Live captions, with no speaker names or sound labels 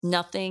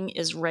Nothing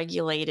is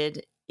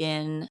regulated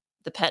in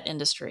the pet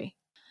industry.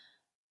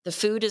 The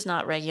food is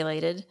not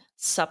regulated,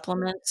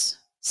 supplements,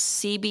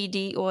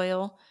 CBD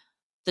oil,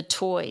 the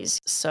toys.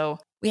 So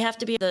we have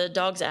to be the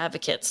dog's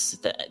advocates.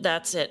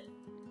 That's it.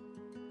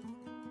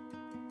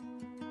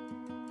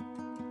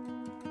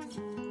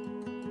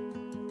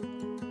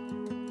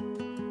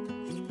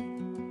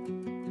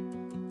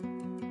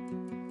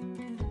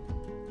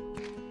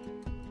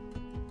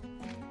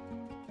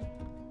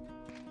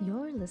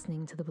 You're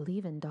listening to the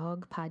Believe in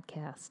Dog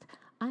podcast.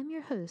 I'm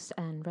your host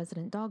and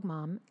resident dog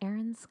mom,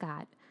 Erin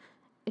Scott.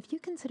 If you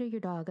consider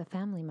your dog a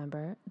family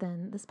member,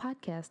 then this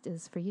podcast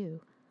is for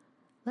you.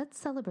 Let's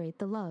celebrate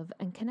the love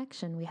and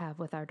connection we have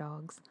with our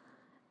dogs.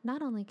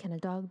 Not only can a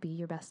dog be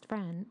your best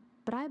friend,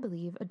 but I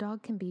believe a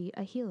dog can be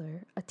a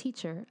healer, a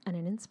teacher, and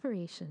an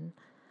inspiration.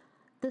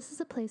 This is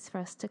a place for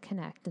us to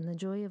connect in the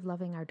joy of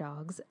loving our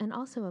dogs, and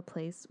also a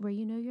place where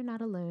you know you're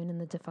not alone in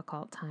the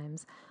difficult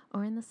times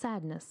or in the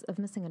sadness of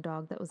missing a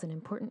dog that was an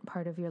important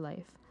part of your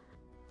life.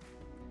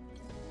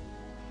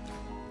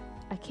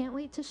 I can't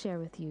wait to share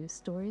with you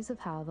stories of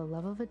how the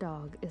love of a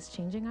dog is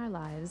changing our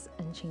lives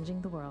and changing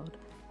the world.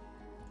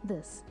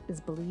 This is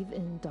Believe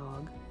in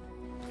Dog.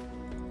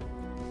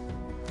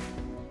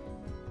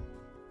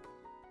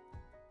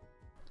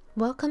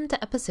 Welcome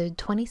to episode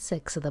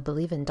 26 of the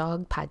Believe in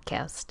Dog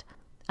podcast.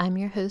 I'm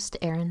your host,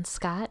 Erin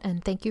Scott,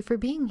 and thank you for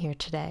being here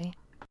today.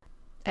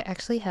 I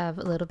actually have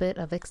a little bit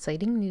of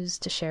exciting news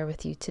to share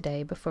with you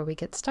today before we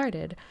get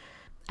started.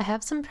 I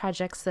have some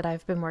projects that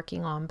I've been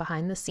working on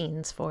behind the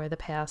scenes for the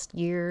past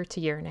year to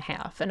year and a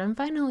half, and I'm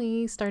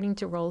finally starting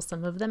to roll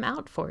some of them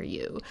out for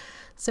you.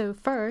 So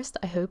first,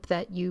 I hope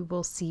that you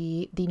will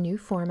see the new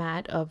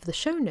format of the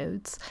show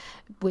notes,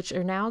 which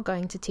are now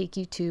going to take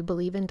you to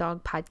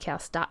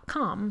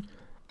believeindogpodcast.com.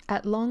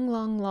 At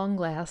long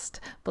last,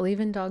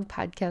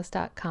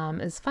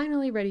 believeindogpodcast.com is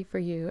finally ready for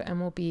you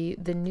and will be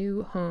the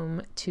new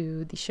home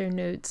to the show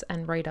notes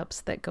and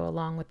write-ups that go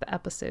along with the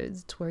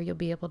episodes. It's where you'll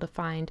be able to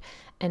find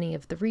any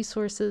of the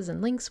resources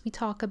and links we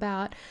talk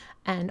about,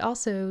 and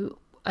also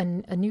a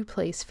new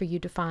place for you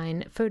to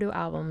find photo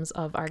albums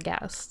of our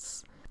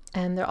guests.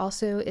 And there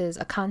also is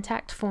a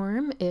contact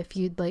form if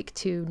you'd like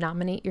to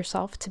nominate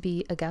yourself to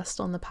be a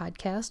guest on the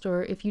podcast,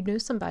 or if you know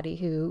somebody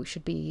who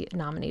should be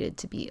nominated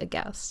to be a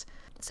guest.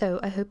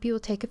 So I hope you will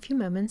take a few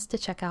moments to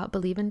check out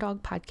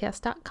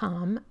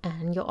believeindogpodcast.com,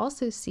 and you'll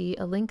also see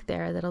a link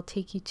there that'll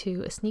take you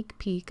to a sneak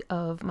peek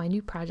of my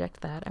new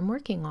project that I'm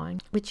working on,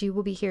 which you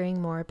will be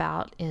hearing more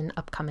about in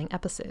upcoming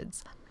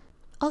episodes.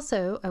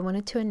 Also, I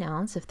wanted to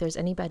announce, if there's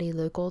anybody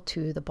local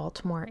to the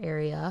Baltimore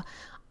area,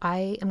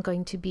 I am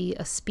going to be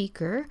a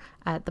speaker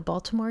at the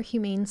Baltimore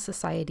Humane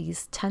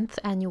Society's 10th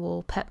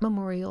Annual Pet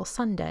Memorial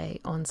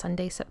Sunday on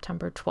Sunday,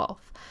 September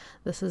 12th.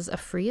 This is a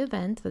free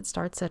event that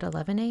starts at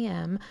 11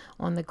 a.m.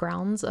 on the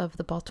grounds of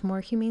the Baltimore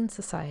Humane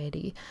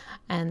Society,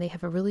 and they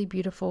have a really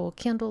beautiful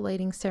candle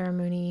lighting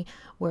ceremony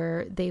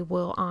where they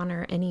will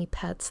honor any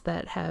pets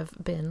that have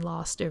been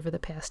lost over the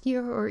past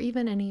year, or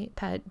even any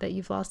pet that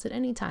you've lost at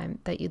any time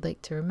that you'd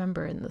like to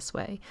remember in this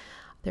way.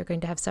 They're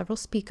going to have several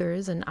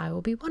speakers, and I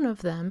will be one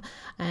of them,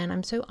 and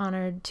I'm so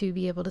honored to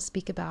be able to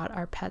speak about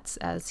our pets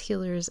as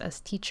healers, as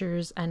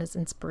teachers, and as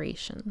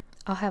inspiration.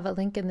 I'll have a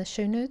link in the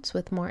show notes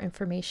with more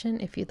information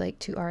if you'd like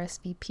to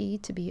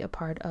RSVP to be a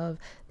part of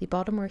the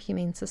Baltimore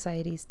Humane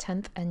Society's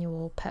 10th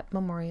Annual Pet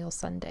Memorial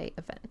Sunday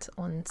event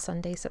on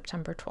Sunday,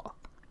 September 12th.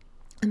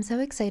 I'm so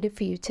excited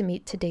for you to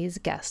meet today's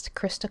guest,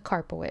 Krista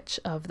Karpowicz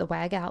of the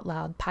Wag Out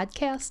Loud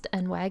podcast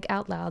and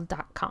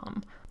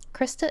wagoutloud.com.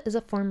 Krista is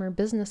a former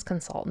business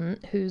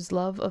consultant whose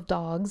love of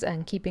dogs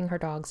and keeping her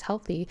dogs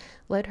healthy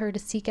led her to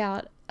seek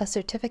out a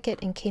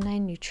certificate in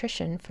canine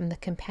nutrition from the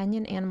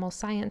Companion Animal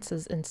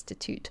Sciences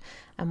Institute.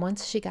 And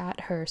once she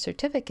got her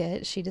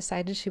certificate, she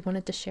decided she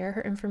wanted to share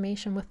her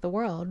information with the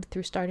world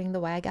through starting the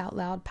Wag Out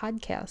Loud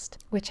podcast,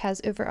 which has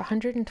over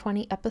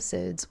 120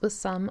 episodes with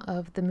some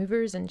of the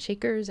movers and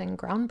shakers and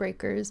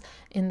groundbreakers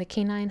in the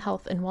canine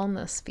health and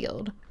wellness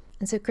field.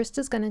 And so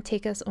Krista's going to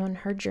take us on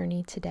her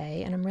journey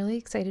today, and I'm really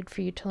excited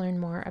for you to learn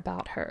more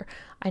about her.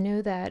 I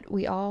know that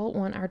we all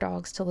want our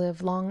dogs to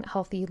live long,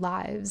 healthy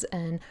lives,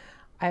 and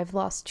I've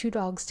lost 2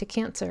 dogs to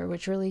cancer,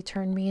 which really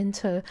turned me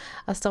into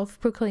a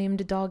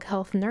self-proclaimed dog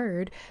health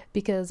nerd,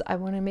 because I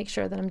want to make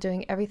sure that I'm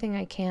doing everything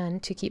I can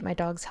to keep my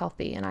dogs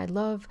healthy. And I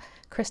love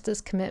Krista's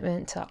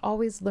commitment to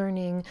always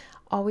learning,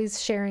 always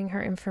sharing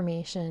her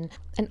information,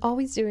 and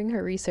always doing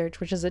her research,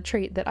 which is a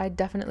trait that I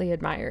definitely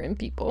admire in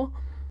people.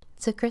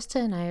 So Krista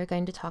and I are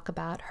going to talk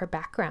about her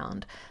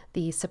background,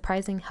 the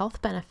surprising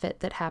health benefit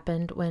that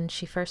happened when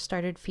she first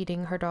started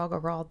feeding her dog a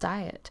raw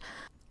diet,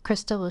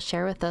 Krista will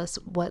share with us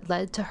what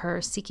led to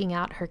her seeking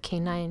out her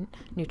canine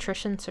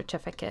nutrition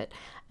certificate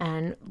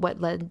and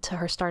what led to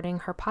her starting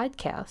her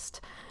podcast.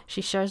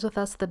 She shares with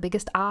us the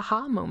biggest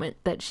aha moment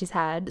that she's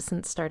had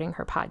since starting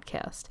her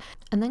podcast.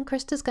 And then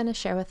Krista's going to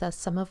share with us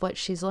some of what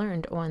she's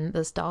learned on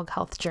this dog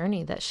health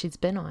journey that she's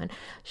been on.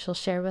 She'll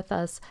share with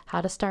us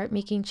how to start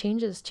making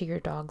changes to your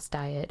dog's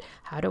diet,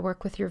 how to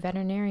work with your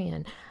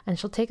veterinarian, and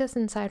she'll take us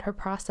inside her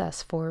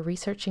process for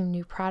researching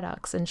new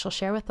products, and she'll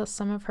share with us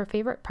some of her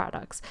favorite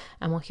products,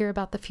 and we'll hear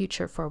about the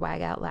future for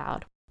Wag Out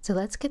Loud. So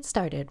let's get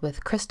started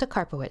with Krista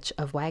Karpowicz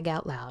of Wag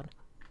Out Loud.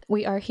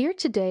 We are here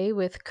today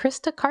with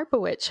Krista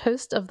Karpowicz,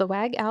 host of the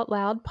Wag Out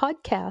Loud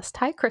podcast.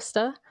 Hi,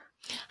 Krista.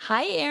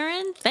 Hi,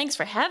 Erin. Thanks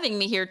for having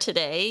me here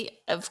today.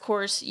 Of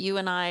course, you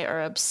and I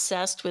are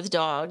obsessed with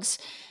dogs,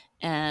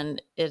 and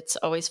it's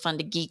always fun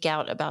to geek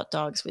out about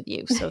dogs with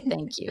you. So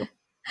thank you.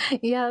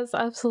 Yes,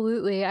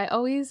 absolutely. I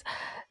always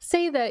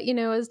say that,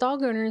 as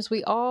dog owners,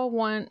 we all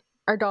want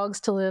our dogs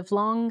to live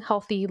long,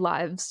 healthy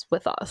lives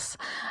with us.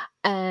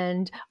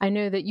 And I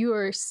know that you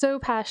are so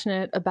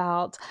passionate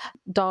about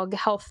dog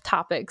health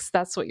topics.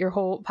 That's what your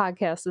whole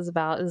podcast is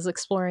about, is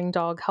exploring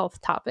dog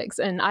health topics.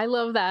 And I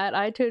love that.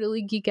 I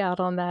totally geek out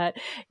on that.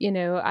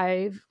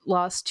 I've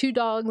lost 2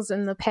 dogs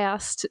in the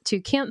past to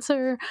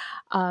cancer.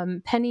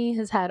 Penny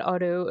has had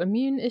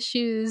autoimmune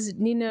issues.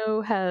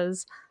 Nino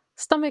has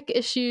stomach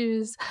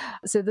issues.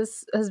 So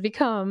this has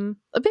become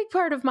a big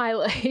part of my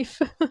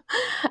life.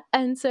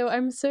 And so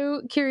I'm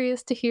so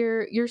curious to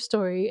hear your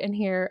story and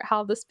hear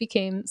how this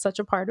became such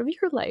a part of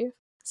your life.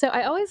 So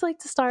I always like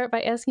to start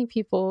by asking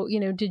people,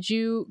 did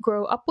you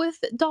grow up with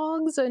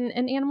dogs and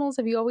animals?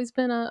 Have you always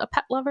been a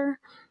pet lover?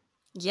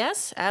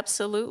 Yes,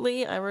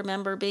 absolutely. I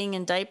remember being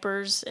in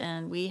diapers,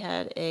 and we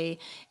had a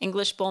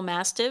English Bull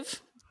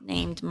Mastiff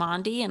named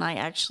Mondi, and I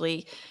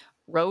actually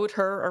rode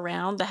her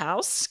around the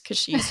house because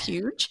she's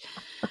huge.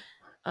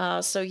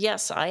 So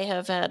yes, I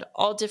have had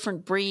all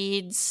different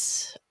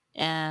breeds,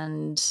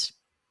 and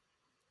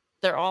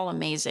they're all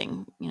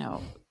amazing.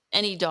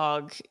 Any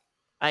dog,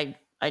 I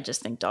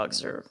just think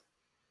dogs are,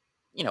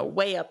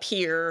 way up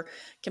here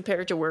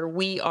compared to where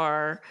we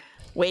are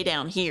way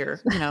down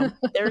here.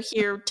 They're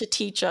here to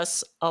teach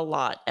us a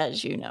lot,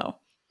 as you know.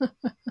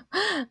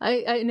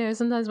 I know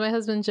sometimes my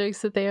husband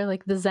jokes that they are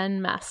like the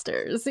Zen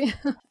masters.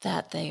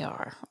 That they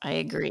are. I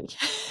agree.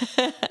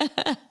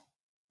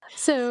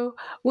 So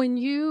when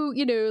you,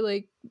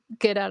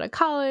 get out of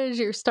college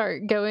or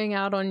start going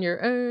out on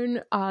your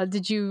own,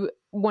 did you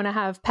want to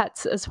have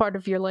pets as part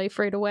of your life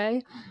right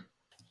away?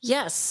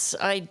 Yes,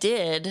 I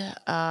did.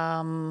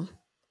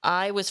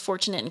 I was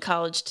fortunate in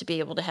college to be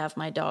able to have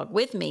my dog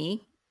with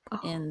me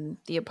in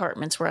the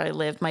apartments where I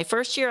lived. My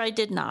first year, I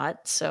did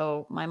not.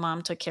 So my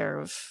mom took care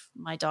of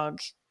my dog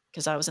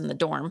because I was in the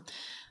dorm.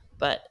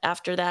 But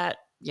after that,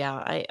 yeah,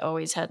 I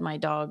always had my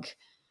dog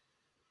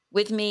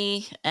with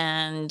me,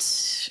 and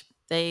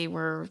they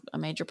were a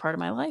major part of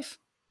my life.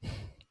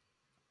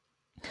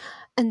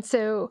 And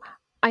so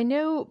I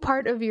know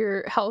part of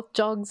your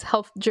dog's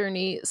health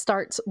journey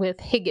starts with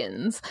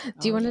Higgins.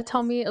 Do you want to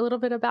tell me a little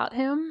bit about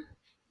him?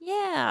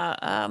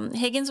 Yeah.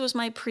 Higgins was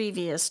my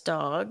previous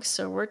dog.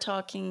 So we're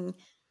talking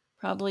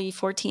probably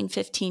 14,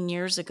 15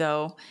 years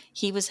ago.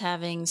 He was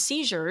having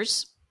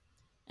seizures,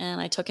 and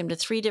I took him to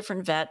 3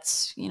 different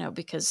vets,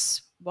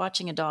 because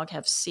watching a dog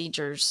have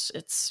seizures,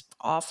 it's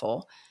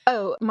awful.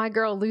 Oh, my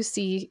girl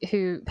Lucy,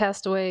 who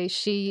passed away,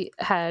 she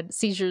had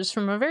seizures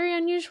from a very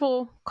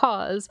unusual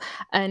cause,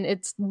 and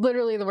it's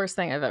literally the worst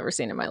thing I've ever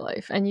seen in my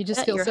life. And you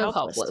just feel so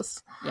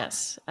helpless.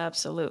 Yes,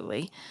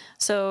 absolutely.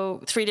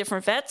 So 3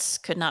 different vets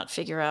could not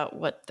figure out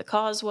what the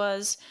cause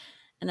was.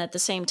 And at the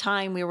same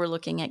time, we were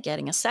looking at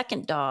getting a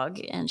second dog,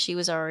 and she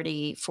was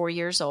already 4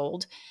 years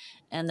old,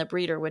 and the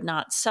breeder would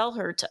not sell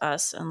her to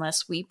us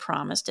unless we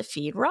promised to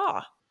feed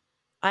raw.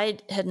 I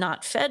had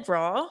not fed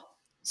raw,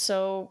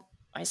 so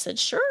I said,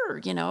 sure,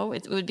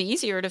 it would be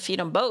easier to feed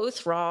them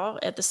both raw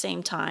at the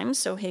same time.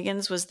 So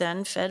Higgins was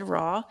then fed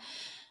raw,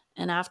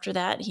 and after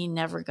that, he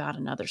never got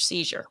another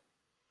seizure.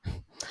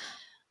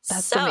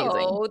 That's amazing.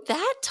 So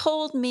that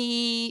told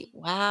me,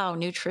 wow,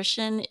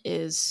 nutrition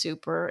is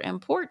super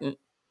important.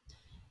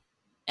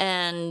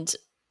 And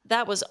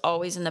that was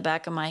always in the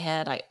back of my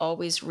head. I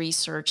always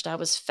researched. I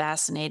was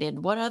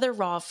fascinated. What other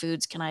raw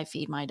foods can I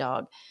feed my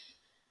dog?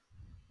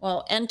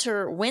 Well,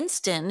 enter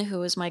Winston,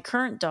 who is my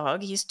current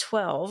dog. He's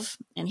 12,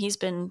 and he's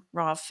been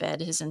raw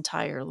fed his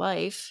entire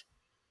life.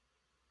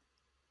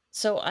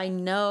 So I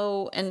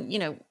know, and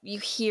you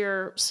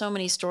hear so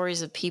many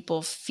stories of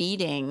people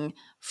feeding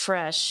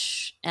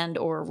fresh and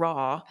or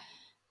raw,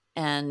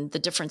 and the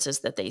differences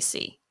that they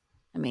see.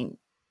 I mean,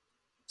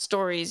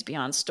 stories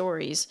beyond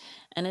stories.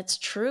 And it's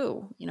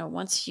true.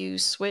 Once you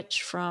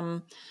switch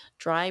from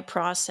dry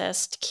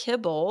processed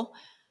kibble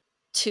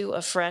to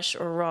a fresh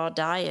or raw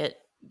diet,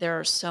 there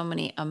are so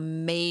many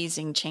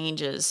amazing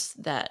changes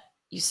that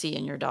you see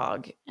in your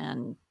dog.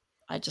 And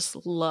I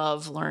just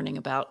love learning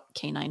about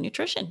canine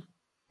nutrition.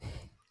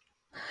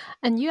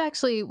 And you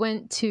actually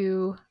went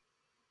to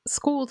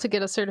school to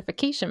get a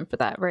certification for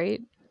that,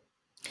 right?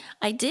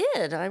 I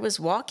did. I was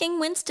walking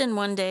Winston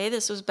one day.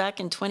 This was back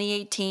in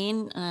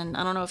 2018. And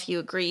I don't know if you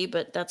agree,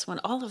 but that's when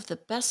all of the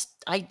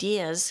best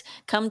ideas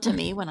come to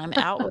me when I'm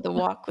out with a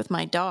walk with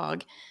my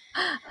dog.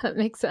 That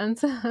makes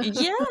sense.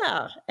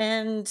 Yeah.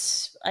 And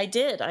I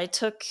did. I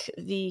took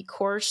the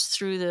course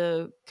through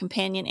the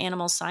Companion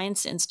Animal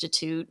Science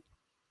Institute,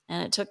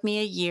 and it took me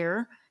a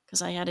year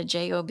because I had a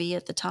JOB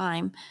at the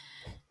time.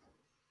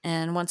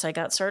 And once I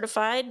got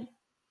certified,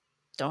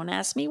 don't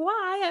ask me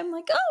why. I'm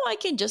like, oh, I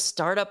can just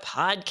start a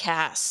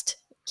podcast.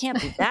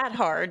 Can't be that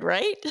hard,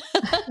 right?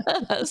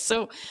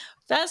 So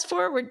fast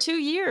forward 2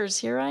 years,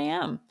 here I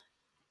am.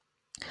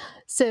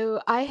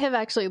 So I have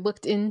actually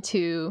looked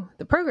into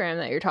the program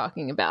that you're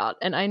talking about,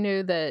 and I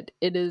know that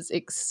it is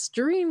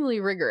extremely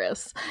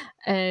rigorous,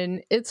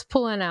 and it's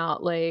pulling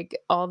out like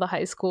all the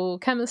high school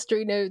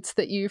chemistry notes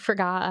that you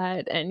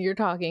forgot, and you're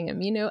talking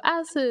amino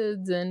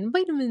acids and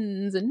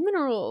vitamins and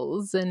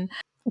minerals. And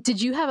did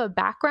you have a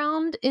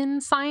background in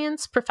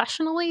science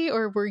professionally,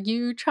 or were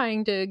you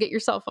trying to get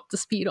yourself up to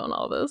speed on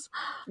all this?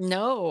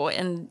 No,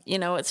 and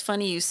it's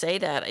funny you say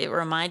that. It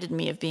reminded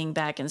me of being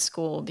back in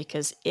school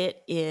because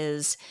it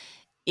is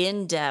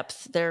in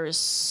depth. There is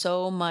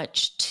so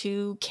much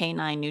to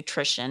canine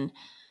nutrition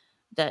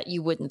that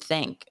you wouldn't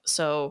think.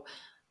 So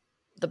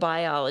the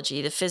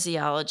biology, the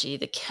physiology,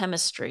 the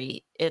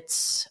chemistry,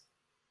 it's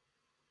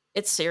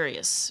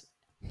serious.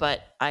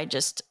 But I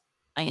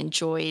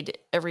enjoyed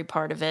every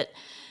part of it.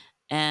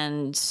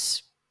 And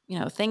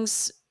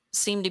things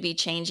seem to be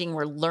changing.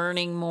 We're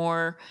learning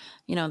more.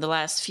 The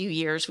last few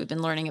years we've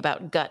been learning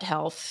about gut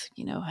health,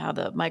 how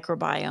the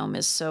microbiome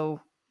is so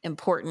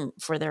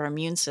important for their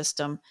immune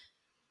system.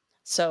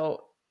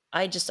 So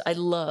I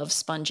love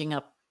sponging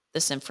up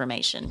this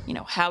information.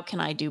 How can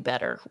I do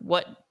better?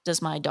 What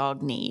does my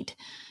dog need?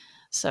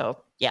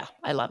 So yeah,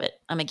 I love it.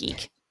 I'm a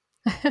geek.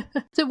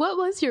 So, what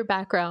was your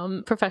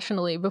background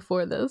professionally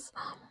before this?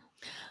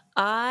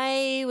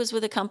 I was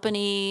with a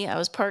company, I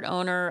was part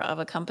owner of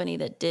a company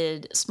that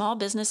did small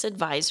business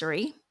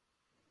advisory,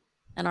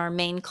 and our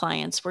main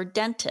clients were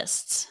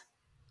dentists.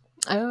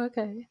 Oh,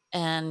 okay.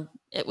 And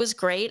it was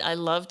great. I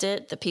loved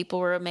it. The people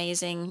were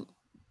amazing,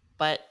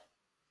 but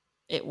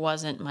it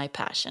wasn't my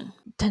passion.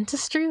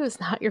 Dentistry was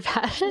not your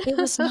passion? It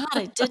was not.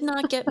 It did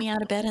not get me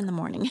out of bed in the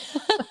morning.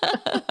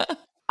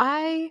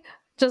 I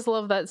just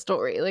love that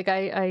story. Like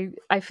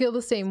I feel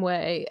the same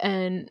way,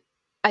 and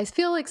I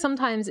feel like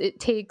sometimes it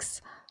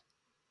takes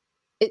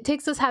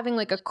us having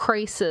like a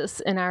crisis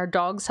in our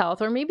dog's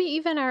health or maybe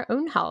even our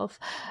own health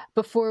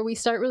before we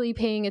start really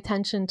paying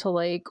attention to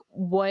like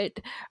what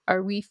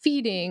are we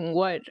feeding,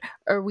 what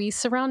are we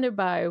surrounded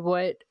by,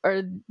 what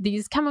are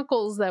these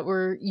chemicals that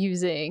we're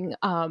using.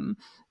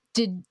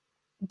 Did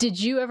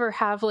you ever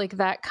have like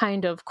that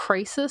kind of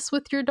crisis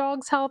with your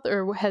dog's health,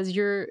 or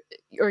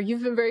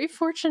you've been very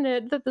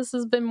fortunate that this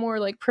has been more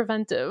like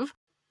preventive?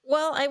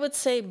 Well, I would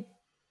say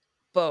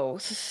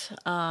both.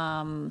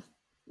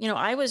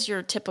 I was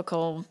your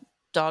typical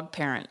dog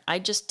parent. I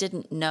just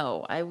didn't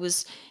know.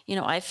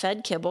 I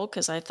fed kibble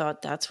because I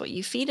thought that's what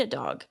you feed a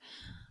dog.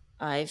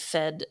 I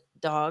fed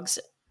dogs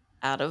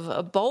out of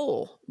a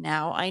bowl.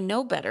 Now I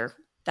know better.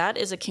 That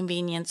is a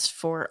convenience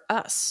for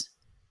us.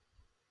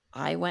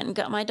 I went and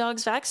got my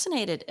dogs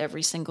vaccinated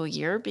every single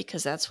year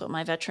because that's what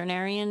my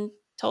veterinarian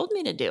told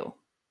me to do.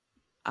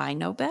 I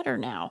know better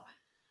now.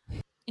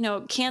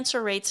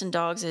 Cancer rates in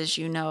dogs, as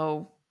you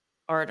know,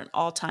 are at an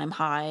all time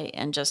high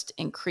and just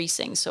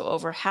increasing. So,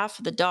 over half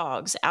of the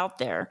dogs out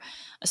there,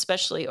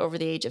 especially over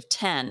the age of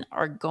 10,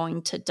 are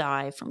going to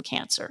die from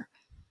cancer.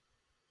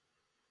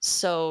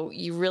 So,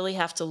 you really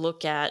have to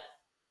look at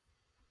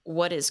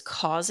what is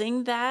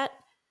causing that.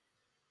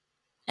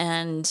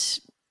 And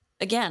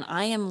again,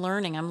 I am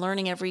learning. I'm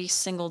learning every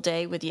single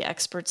day with the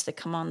experts that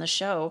come on the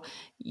show,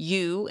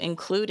 you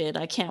included.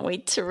 I can't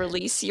wait to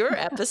release your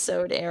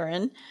episode,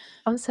 Erin.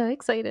 I'm so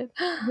excited.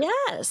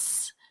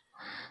 Yes.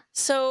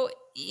 So,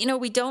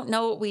 we don't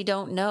know what we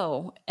don't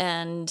know.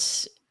 And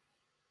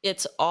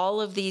it's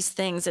all of these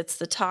things. It's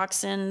the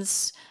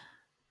toxins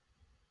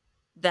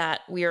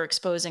that we are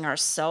exposing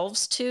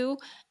ourselves to,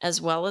 as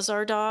well as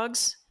our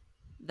dogs,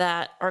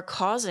 that are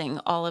causing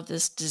all of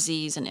this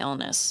disease and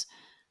illness.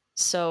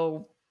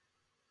 So,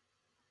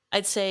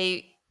 I'd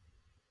say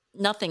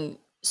nothing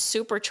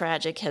super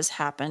tragic has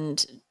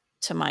happened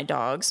to my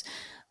dogs,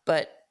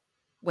 but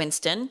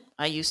Winston,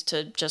 I used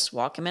to just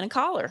walk him in a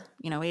collar.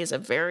 He has a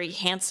very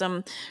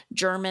handsome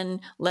German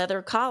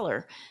leather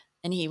collar,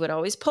 and he would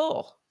always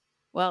pull.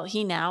 Well,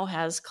 he now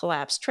has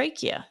collapsed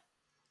trachea.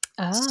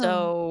 Oh.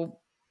 So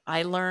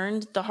I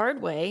learned the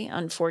hard way,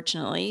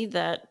 unfortunately,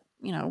 that,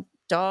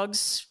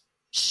 dogs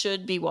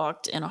should be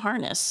walked in a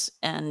harness,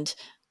 and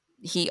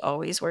he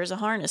always wears a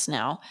harness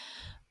now.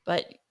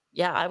 But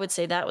yeah, I would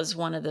say that was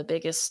one of the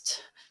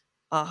biggest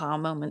aha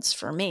moments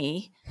for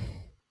me.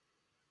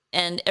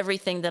 And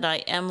everything that I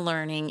am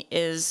learning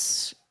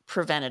is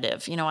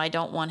preventative. I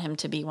don't want him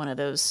to be one of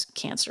those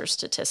cancer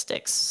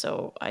statistics.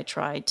 So I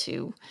try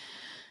to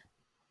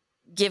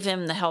give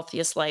him the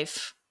healthiest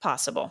life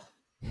possible.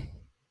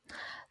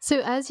 So,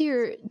 as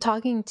you're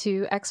talking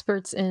to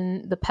experts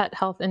in the pet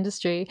health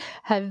industry,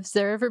 has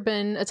there ever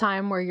been a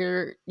time where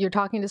you're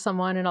talking to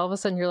someone and all of a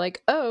sudden you're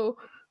like, oh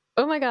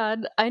my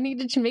God, I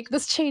needed to make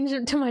this change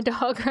to my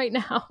dog right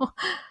now?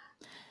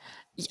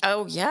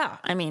 Oh, yeah.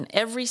 I mean,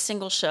 every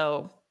single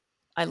show,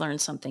 I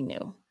learned something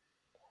new.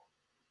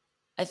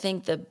 I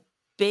think the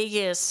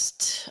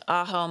biggest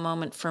aha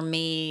moment for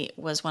me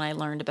was when I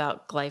learned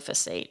about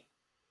glyphosate.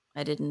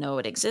 I didn't know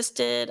it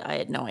existed. I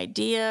had no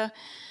idea.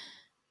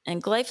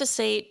 And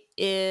glyphosate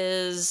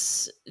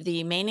is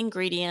the main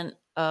ingredient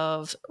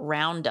of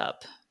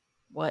Roundup,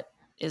 what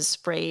is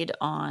sprayed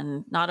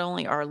on not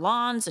only our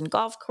lawns and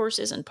golf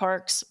courses and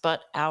parks,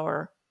 but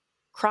our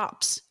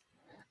crops.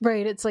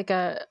 Right, it's like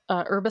a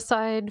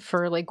herbicide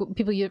for like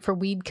people use it for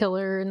weed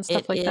killer and It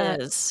stuff like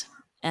that. is.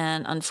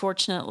 And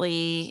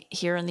unfortunately,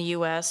 here in the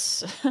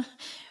US,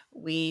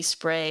 we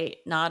spray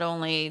not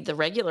only the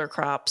regular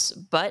crops,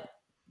 but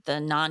the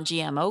non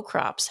GMO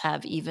crops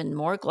have even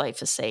more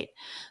glyphosate.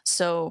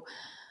 So,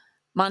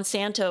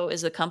 Monsanto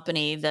is the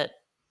company that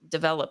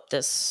developed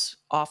this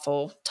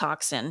awful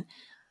toxin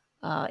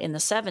in the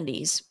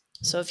 70s.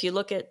 So if you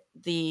look at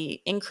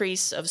the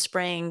increase of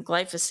spraying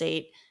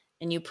glyphosate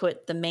and you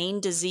put the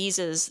main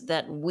diseases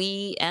that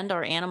we and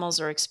our animals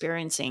are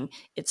experiencing,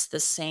 it's the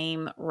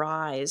same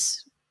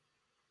rise.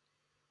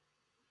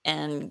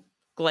 And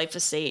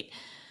glyphosate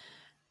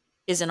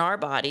is in our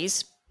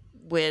bodies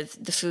with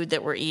the food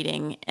that we're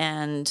eating,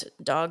 and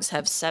dogs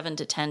have 7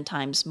 to 10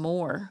 times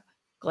more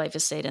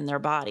glyphosate in their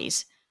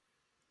bodies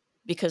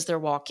because they're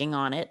walking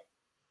on it,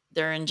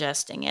 they're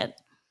ingesting it.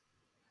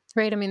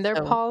 Right, I mean, their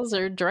So paws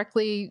are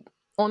directly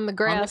on the on the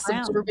grass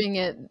ground. absorbing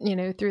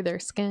it, through their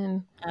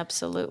skin.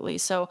 Absolutely.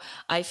 So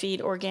I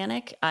feed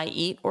organic, I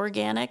eat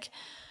organic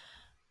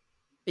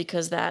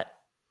because that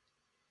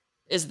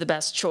is the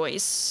best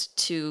choice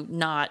to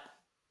not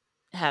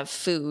have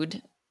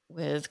food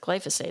with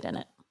glyphosate in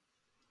it.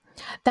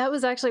 That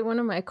was actually one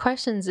of my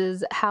questions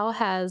is how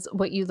has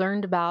what you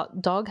learned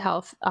about dog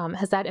health,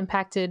 has that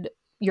impacted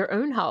your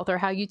own health or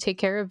how you take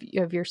care of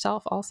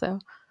yourself also?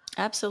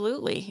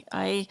 Absolutely.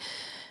 I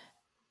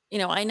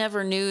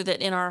never knew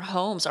that in our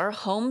homes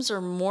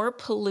are more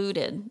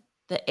polluted.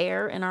 The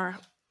air in our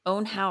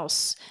own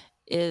house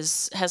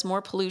has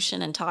more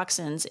pollution and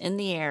toxins in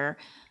the air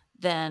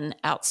than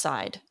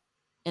outside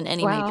in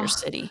any major Wow,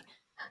 city.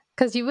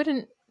 because you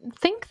wouldn't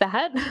think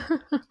that.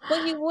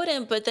 Well, you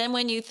wouldn't, but then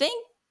when you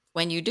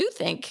do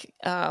think,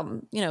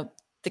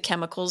 the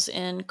chemicals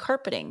in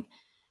carpeting,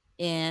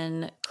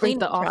 in Right, the cleaning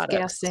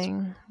products.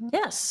 off-gassing.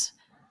 Yes.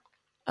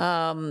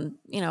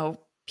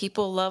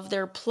 People love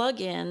their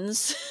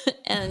plug-ins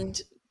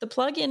and the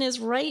plug-in is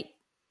right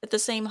at the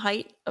same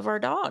height of our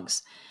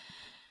dogs.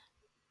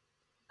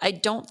 I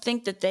don't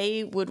think that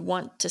they would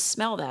want to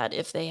smell that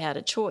if they had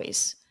a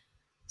choice.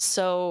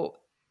 So,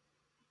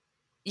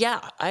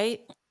 yeah, I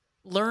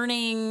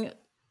learning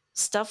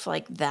stuff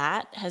like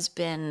that has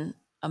been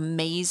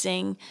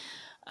amazing.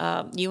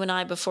 You and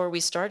I, before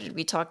we started,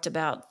 we talked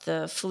about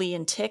the flea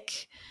and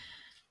tick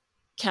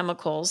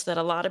chemicals that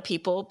a lot of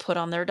people put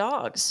on their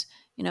dogs.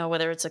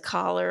 Whether it's a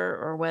collar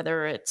or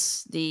whether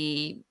it's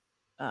the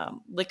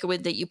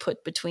liquid that you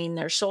put between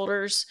their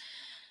shoulders.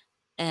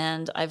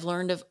 And I've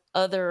learned of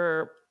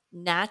other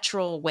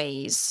natural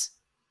ways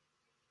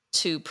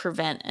to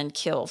prevent and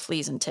kill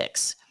fleas and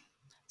ticks.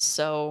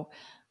 So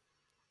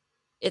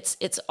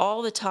it's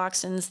all the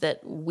toxins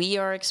that we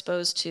are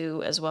exposed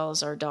to as well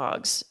as our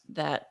dogs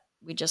that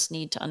we just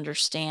need to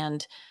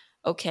understand,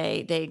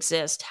 okay, they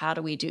exist. How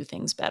do we do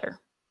things better?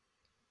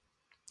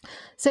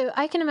 So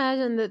I can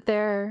imagine that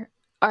there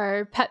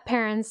are pet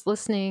parents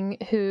listening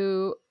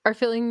who are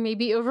feeling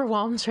maybe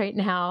overwhelmed right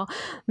now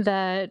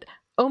that,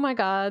 oh my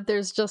God,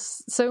 there's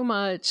just so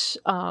much.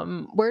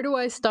 Where do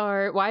I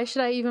start? Why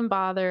should I even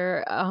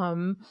bother?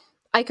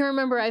 I can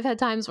remember I've had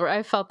times where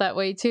I felt that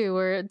way too,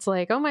 where it's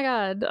like, oh my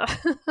God,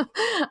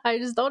 I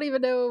just don't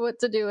even know what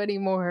to do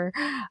anymore.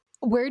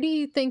 Where do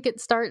you think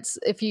it starts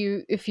if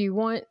you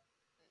want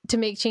to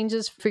make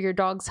changes for your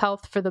dog's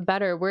health for the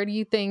better? Where do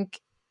you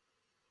think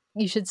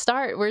you should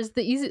start? Where's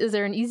the easy? Is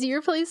there an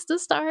easier place to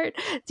start?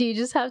 Do you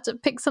just have to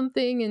pick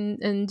something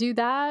and do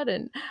that?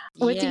 And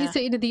what do you Yeah.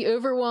 say to the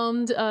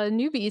overwhelmed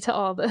newbie to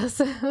all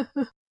this?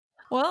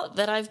 Well,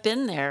 that I've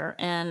been there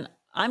and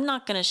I'm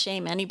not going to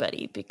shame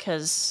anybody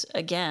because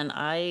again,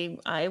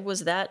 I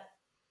was that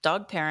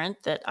dog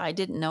parent that I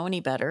didn't know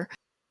any better.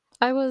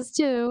 I was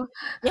too.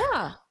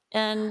 Yeah.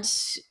 And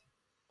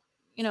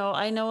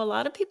I know a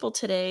lot of people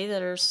today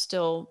that are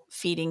still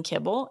feeding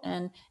kibble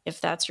and if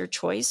that's your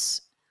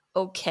choice,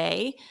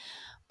 okay,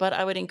 but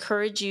I would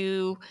encourage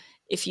you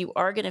if you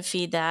are going to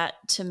feed that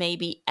to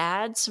maybe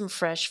add some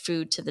fresh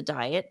food to the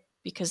diet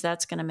because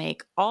that's going to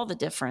make all the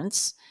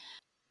difference.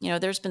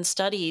 There's been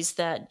studies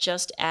that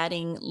just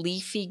adding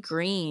leafy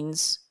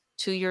greens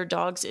to your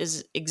dog's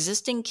is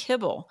existing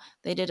kibble.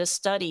 They did a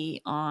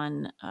study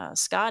on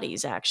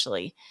Scotties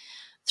actually.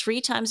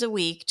 3 times a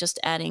week, just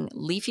adding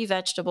leafy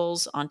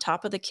vegetables on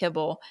top of the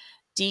kibble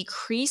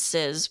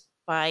decreases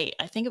by,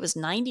 I think it was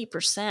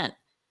 90%,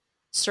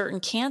 certain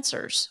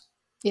cancers.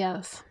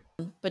 Yes.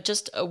 But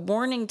just a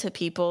warning to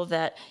people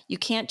that you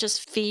can't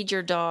just feed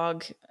your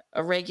dog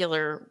a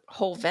regular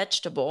whole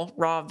vegetable,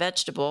 raw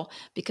vegetable,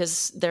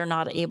 because they're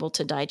not able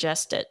to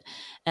digest it.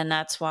 And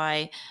that's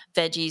why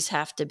veggies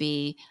have to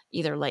be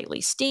either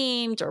lightly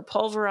steamed or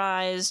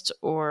pulverized,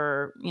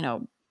 or,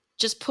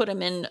 just put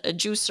them in a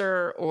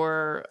juicer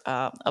or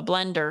a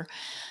blender.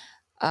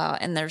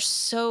 And they're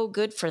so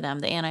good for them,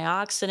 the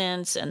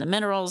antioxidants and the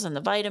minerals and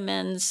the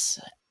vitamins.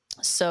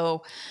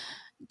 So,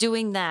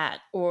 doing that,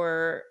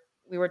 or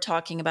we were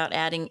talking about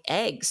adding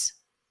eggs.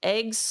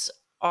 Eggs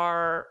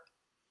are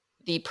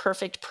the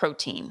perfect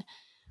protein.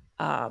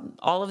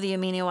 All of the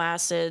amino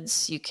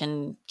acids, you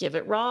can give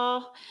it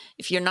raw.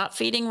 If you're not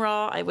feeding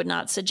raw, I would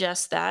not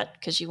suggest that,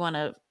 because you want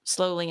to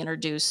slowly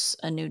introduce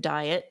a new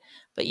diet.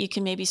 But you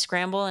can maybe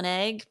scramble an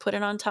egg, put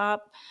it on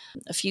top,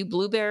 a few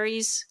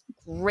blueberries,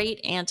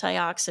 great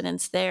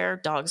antioxidants there.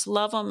 Dogs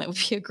love them. It would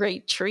be a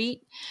great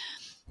treat.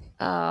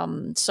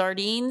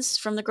 Sardines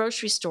from the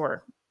grocery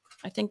store.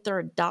 I think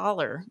they're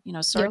 $1.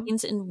 Yep.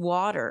 Sardines in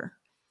water,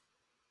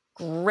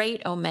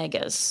 great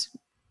omegas.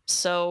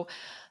 So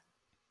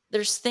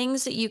there's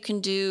things that you can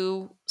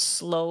do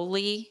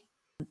slowly,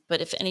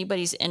 but if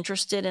anybody's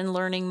interested in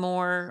learning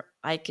more,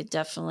 I could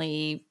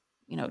definitely,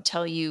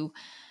 tell you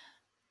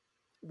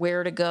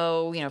where to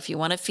go. If you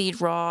want to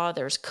feed raw,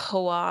 there's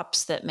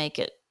co-ops that make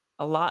it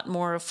a lot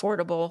more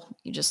affordable.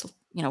 You just,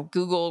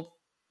 Google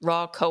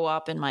raw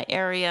co-op in my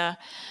area.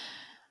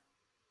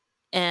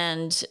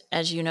 And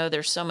as you know,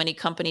 there's so many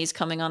companies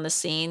coming on the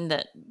scene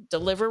that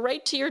deliver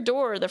right to your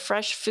door the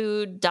fresh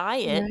food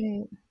diet,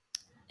 Right.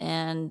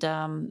 and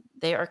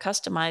they are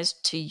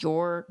customized to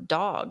your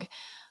dog.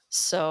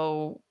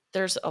 So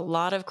there's a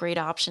lot of great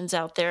options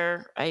out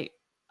there.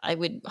 I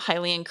would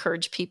highly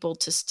encourage people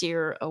to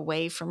steer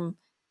away from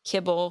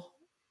kibble.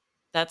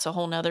 That's a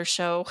whole nother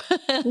show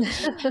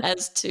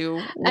as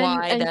to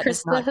why And that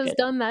is Krista not has good.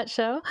 done that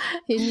show,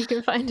 and you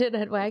can find it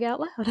at Wag Out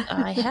Loud.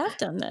 I have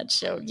done that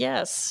show,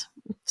 yes.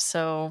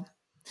 So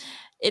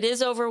it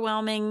is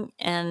overwhelming.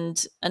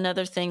 And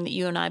another thing that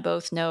you and I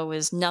both know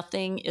is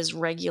nothing is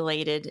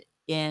regulated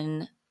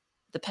in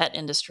the pet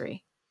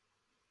industry.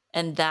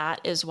 And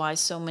that is why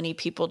so many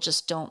people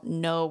just don't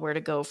know where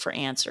to go for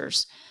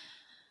answers.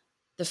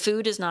 The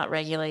food is not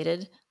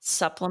regulated,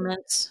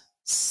 supplements,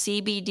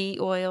 CBD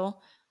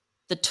oil,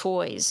 the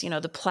toys,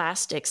 the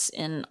plastics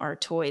in our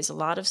toys. A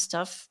lot of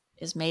stuff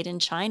is made in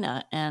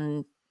China.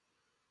 And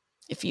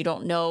if you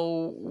don't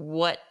know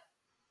what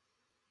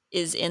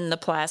is in the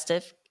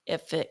plastic,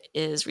 if it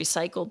is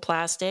recycled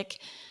plastic,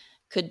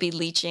 could be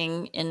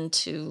leaching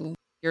into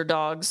your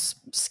dog's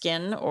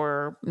skin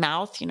or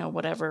mouth,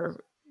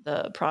 whatever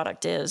the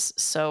product is.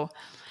 So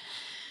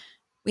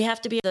we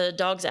have to be the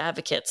dog's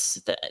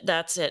advocates.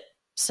 That's it.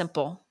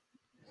 Simple.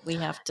 We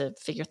have to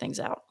figure things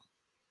out.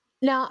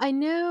 Now,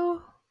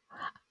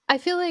 I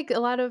feel like a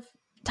lot of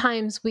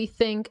times we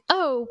think,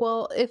 oh,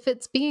 well, if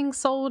it's being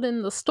sold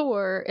in the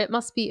store, it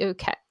must be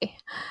okay.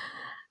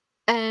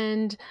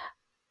 And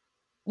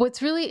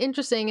what's really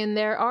interesting, and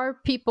there are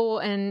people,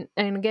 and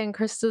again,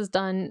 Krista's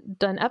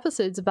done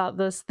episodes about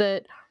this,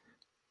 that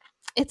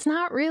it's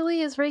not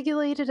really as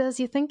regulated as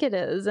you think it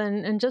is.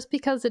 And just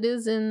because it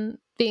is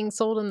being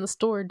sold in the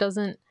store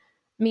doesn't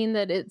mean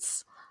that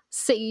it's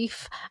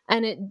safe.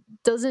 And it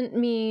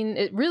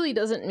really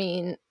doesn't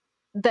mean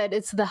that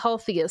it's the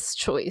healthiest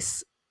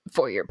choice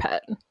for your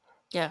pet.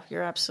 Yeah,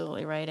 you're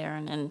absolutely right,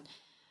 Erin. And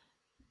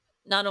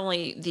not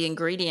only the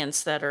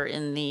ingredients that are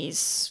in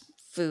these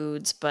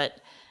foods,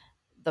 but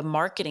the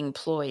marketing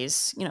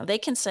ploys, they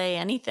can say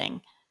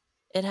anything.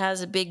 It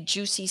has a big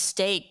juicy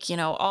steak,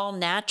 all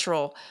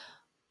natural.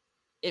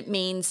 It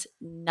means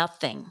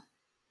nothing.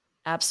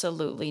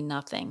 Absolutely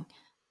nothing.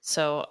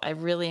 So I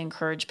really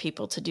encourage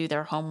people to do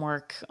their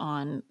homework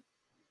on,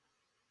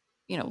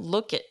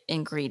 look at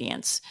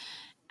ingredients,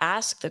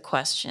 ask the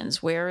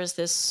questions. Where is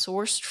this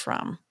sourced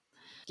from?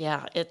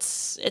 Yeah,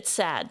 it's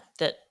sad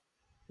that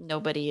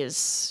nobody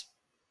is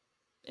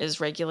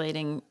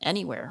regulating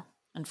anywhere,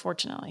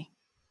 unfortunately.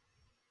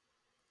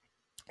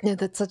 Yeah,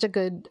 that's such a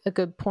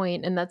good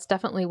point, and that's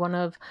definitely one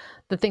of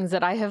the things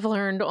that I have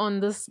learned on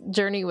this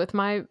journey with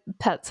my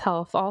pet's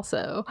health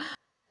also.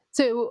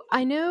 So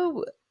I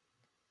know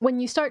when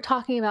you start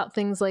talking about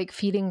things like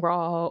feeding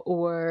raw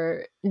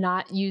or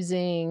not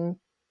using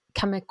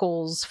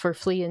chemicals for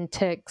flea and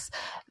ticks,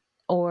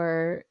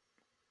 or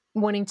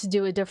wanting to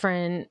do a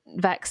different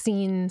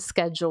vaccine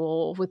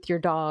schedule with your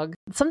dog,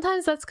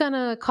 sometimes that's going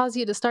to cause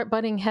you to start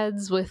butting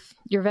heads with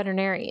your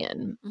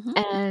veterinarian. Mm-hmm.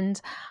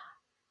 And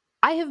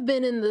I have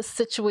been in this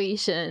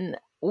situation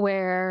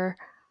where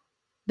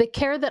the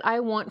care that I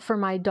want for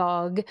my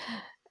dog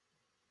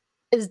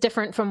is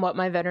different from what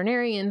my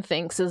veterinarian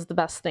thinks is the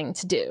best thing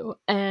to do.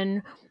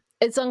 And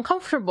it's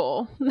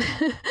uncomfortable,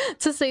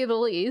 to say the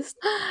least.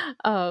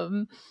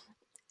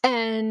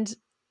 And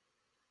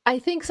I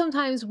think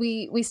sometimes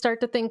we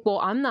start to think, well,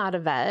 I'm not a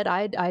vet.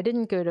 I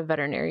didn't go to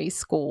veterinary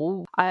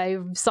school. I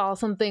saw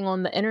something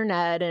on the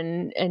internet,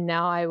 and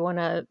now I want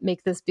to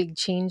make this big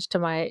change to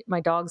my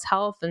dog's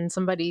health, and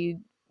somebody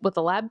what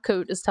the lab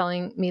coat is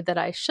telling me that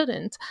I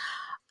shouldn't.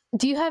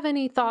 Do you have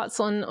any thoughts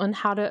on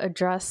how to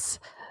address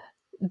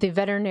the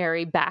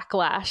veterinary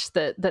backlash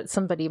that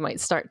somebody might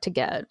start to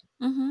get?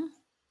 Hmm.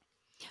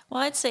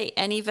 Well, I'd say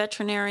any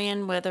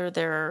veterinarian, whether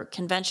they're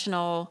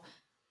conventional,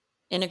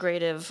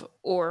 integrative,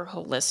 or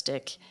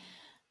holistic,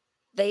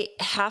 they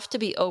have to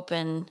be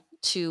open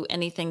to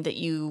anything that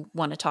you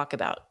want to talk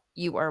about.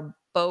 You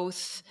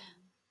both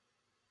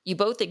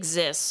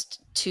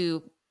exist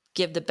to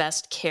give the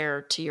best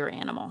care to your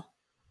animal.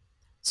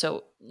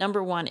 So,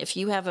 number one, if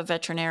you have a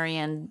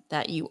veterinarian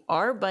that you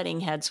are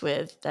butting heads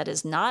with that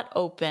is not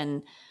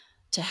open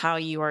to how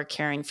you are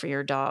caring for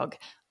your dog,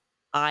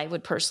 I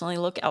would personally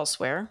look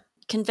elsewhere.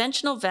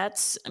 Conventional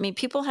vets, I mean,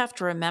 people have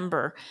to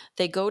remember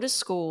they go to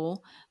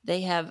school,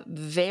 they have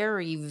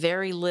very,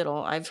 very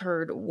little. I've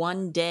heard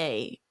 1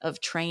 day of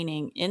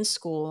training in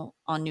school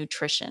on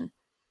nutrition.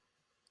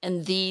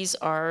 And these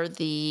are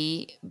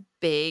the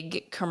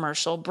big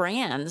commercial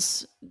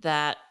brands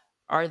that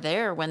are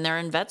there when they're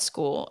in vet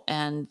school,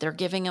 and they're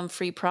giving them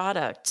free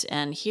product.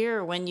 And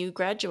here, when you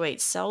graduate,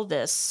 sell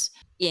this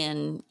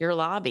in your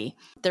lobby.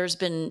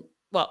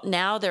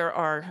 Now there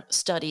are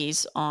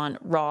studies on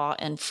raw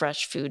and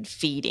fresh food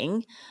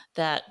feeding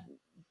that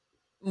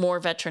more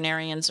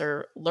veterinarians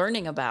are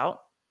learning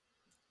about.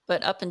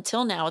 But up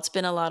until now, it's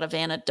been a lot of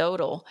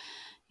anecdotal,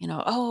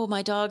 oh,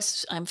 my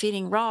dogs, I'm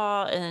feeding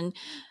raw and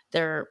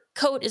their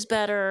coat is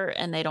better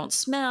and they don't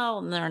smell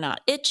and they're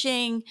not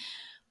itching.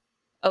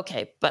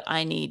 Okay, but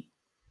I need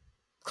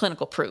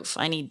clinical proof.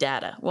 I need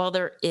data. Well,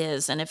 there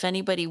is. And if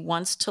anybody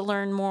wants to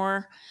learn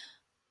more,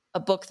 a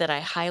book that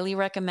I highly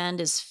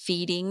recommend is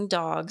Feeding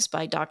Dogs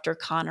by Dr.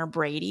 Connor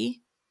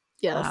Brady.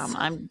 Yes.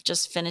 I'm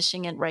just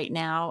finishing it right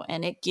now,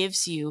 and it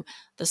gives you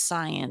the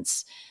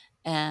science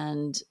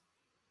and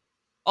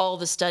all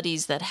the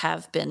studies that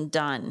have been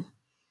done.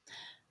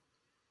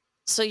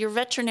 So your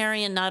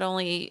veterinarian not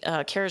only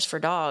cares for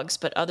dogs,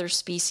 but other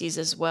species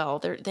as well.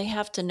 They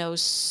have to know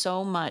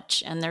so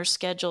much, and their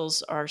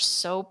schedules are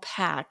so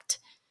packed.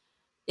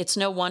 It's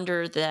no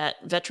wonder that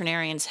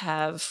veterinarians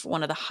have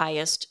one of the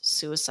highest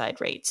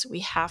suicide rates. We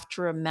have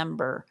to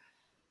remember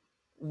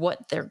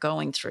what they're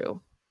going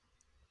through.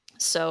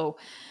 So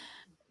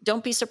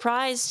don't be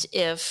surprised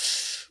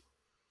if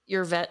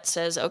your vet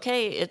says,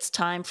 okay, it's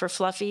time for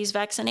Fluffy's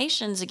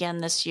vaccinations again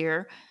this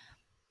year.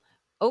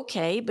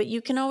 Okay, but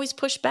you can always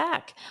push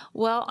back.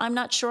 Well, I'm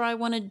not sure I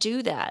want to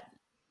do that.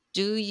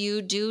 Do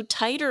you do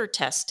titer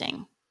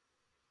testing?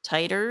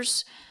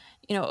 Titers,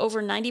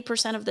 over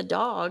 90% of the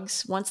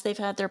dogs, once they've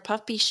had their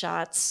puppy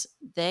shots,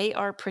 they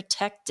are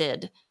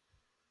protected.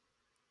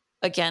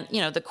 Again,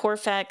 the core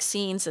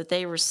vaccines that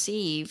they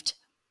received,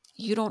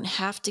 you don't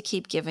have to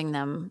keep giving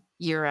them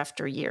year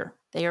after year.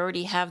 They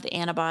already have the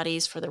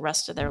antibodies for the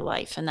rest of their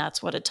life, and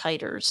that's what a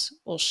titers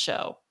will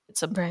show.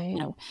 Right.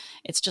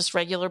 It's just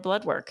regular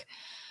blood work.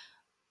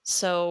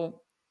 So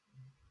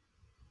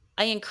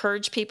I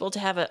encourage people to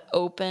have an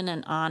open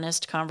and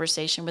honest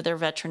conversation with their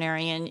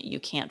veterinarian. You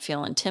can't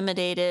feel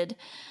intimidated.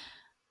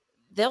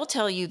 They'll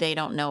tell you they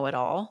don't know it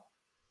all.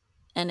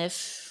 And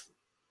if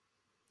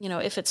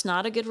it's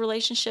not a good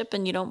relationship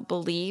and you don't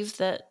believe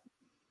that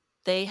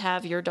they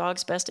have your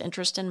dog's best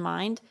interest in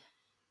mind,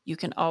 you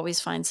can always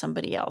find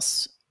somebody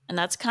else. And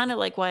that's kind of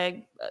like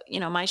why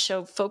my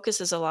show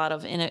focuses a lot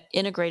of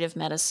integrative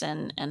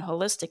medicine and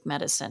holistic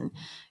medicine,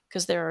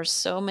 because there are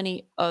so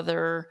many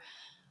other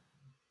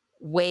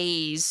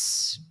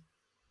ways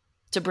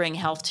to bring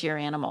health to your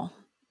animal.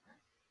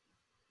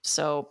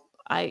 So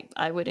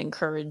I would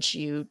encourage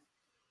you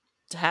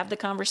to have the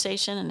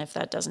conversation, and if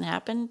that doesn't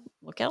happen,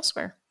 look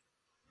elsewhere.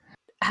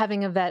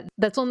 Having a vet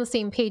that's on the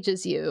same page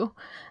as you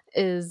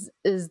is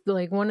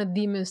like one of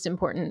the most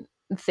important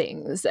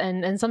things.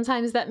 And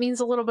sometimes that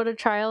means a little bit of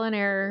trial and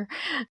error,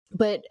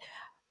 but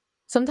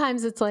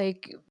sometimes it's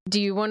like,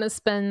 do you want to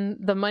spend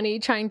the money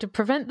trying to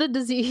prevent the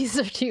disease,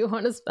 or do you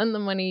want to spend the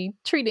money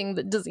treating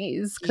the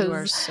disease? You are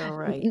Because so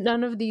right.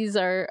 none of these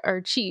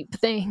are cheap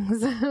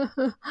things.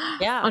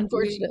 Yeah,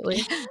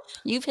 Unfortunately.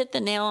 you've hit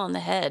the nail on the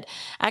head.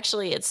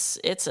 Actually,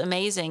 it's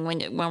amazing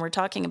when we're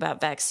talking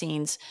about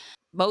vaccines.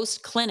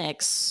 Most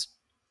clinics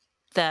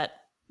that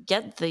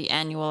give the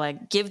annual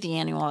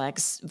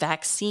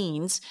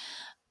vaccines,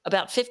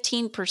 about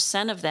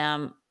 15% of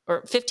them,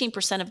 or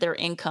 15% of their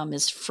income,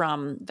 is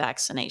from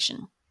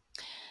vaccination.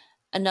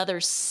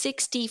 Another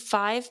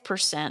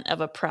 65%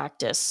 of a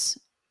practice,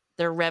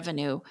 their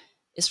revenue,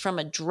 is from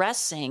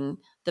addressing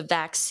the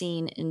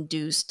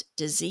vaccine-induced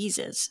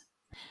diseases.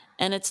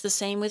 And it's the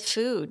same with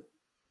food.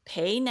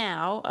 Pay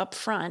now up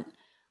front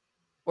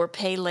or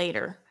pay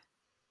later,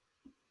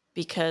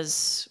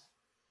 because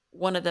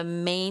one of the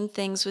main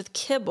things with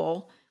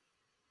kibble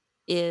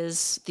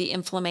is the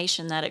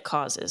inflammation that it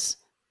causes.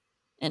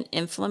 And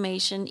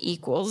inflammation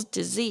equals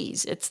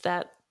disease. It's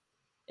that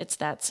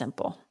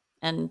simple.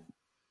 And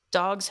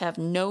dogs have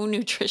no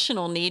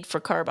nutritional need for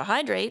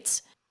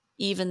carbohydrates,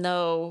 even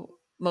though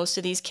most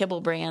of these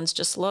kibble brands,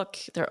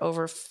 they're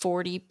over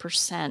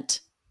 40%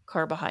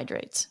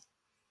 carbohydrates.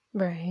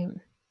 Right.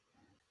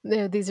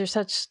 These are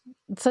such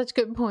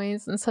good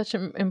points and such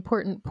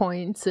important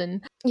points.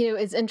 And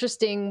it's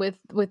interesting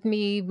with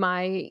me,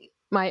 my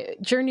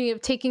journey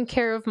of taking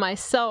care of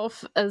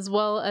myself as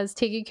well as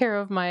taking care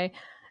of my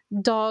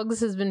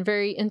dogs has been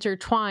very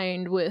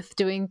intertwined with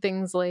doing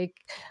things like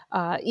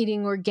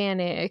eating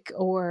organic,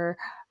 or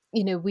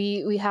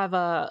we have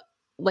a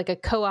like a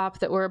co-op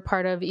that we're a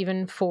part of,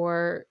 even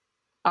for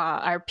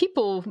our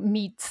people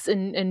meats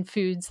and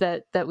foods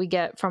that we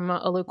get from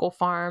a local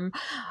farm,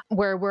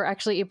 where we're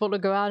actually able to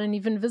go out and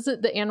even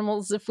visit the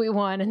animals if we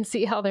want and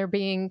see how they're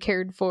being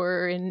cared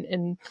for,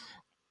 and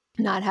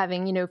not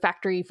having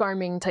factory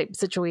farming type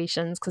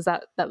situations, because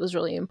that was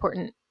really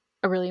important,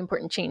 a really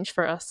important change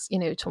for us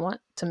to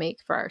want to make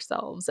for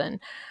ourselves. And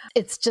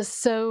it's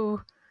just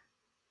so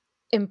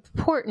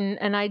important,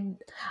 and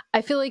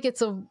I feel like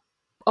it's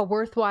a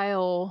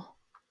worthwhile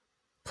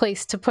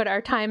place to put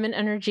our time and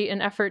energy and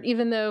effort,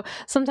 even though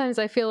sometimes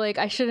I feel like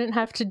I shouldn't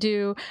have to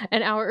do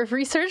an hour of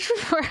research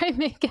before I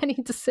make any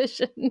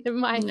decision in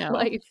my No.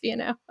 life.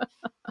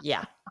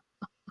 Yeah.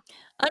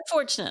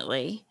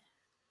 Unfortunately,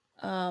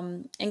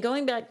 and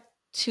going back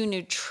to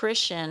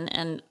nutrition,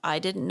 and I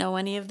didn't know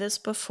any of this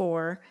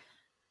before,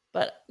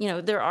 but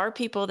there are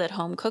people that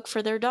home cook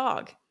for their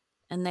dog,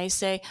 and they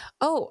say,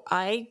 "Oh,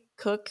 I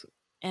cook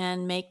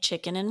and make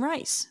chicken and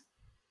rice."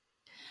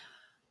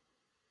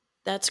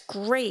 That's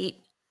great,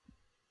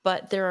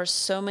 but there are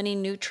so many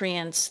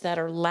nutrients that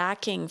are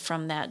lacking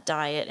from that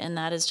diet, and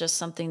that is just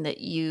something that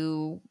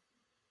you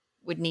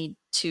would need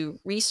to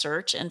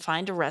research and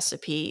find a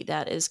recipe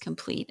that is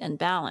complete and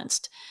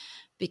balanced,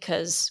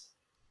 because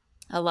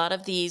a lot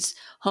of these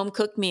home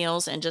cooked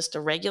meals and just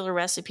a regular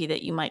recipe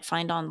that you might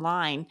find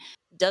online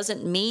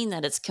doesn't mean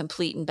that it's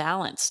complete and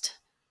balanced.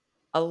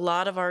 A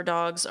lot of our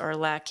dogs are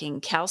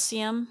lacking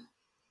calcium,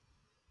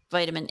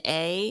 vitamin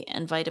A,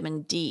 and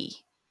vitamin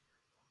D.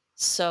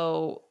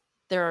 So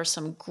there are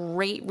some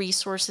great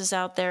resources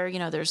out there.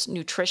 There's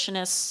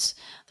nutritionists,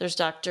 there's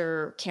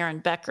Dr. Karen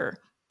Becker,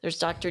 there's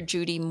Dr.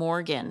 Judy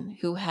Morgan,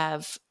 who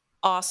have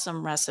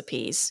awesome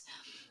recipes.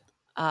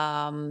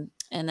 And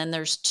then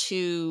there's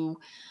two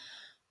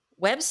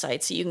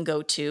websites that you can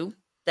go to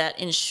that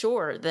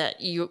ensure that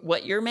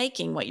what you're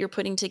making, what you're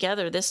putting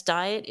together, this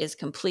diet is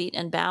complete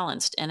and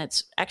balanced. And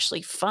it's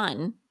actually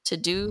fun to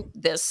do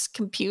this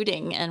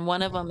computing. And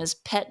one of them is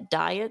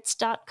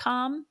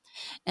petdiets.com,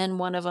 and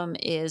one of them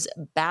is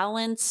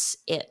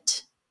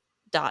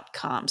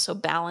balanceit.com. So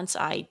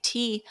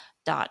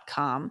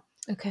balanceit.com.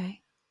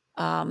 Okay.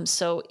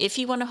 So if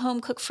you want to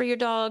home cook for your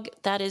dog,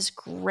 that is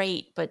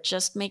great, but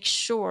just make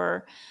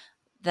sure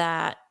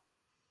that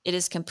it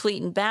is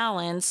complete and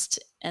balanced.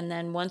 And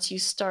then once you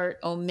start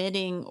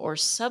omitting or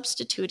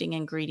substituting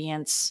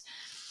ingredients,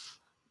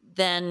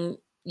 then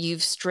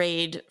you've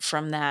strayed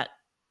from that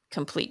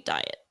complete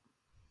diet.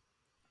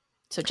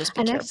 So just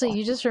be And actually, careful.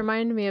 you just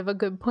reminded me of a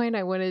good point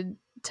I wanted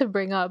to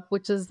bring up,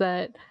 which is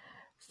that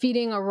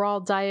feeding a raw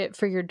diet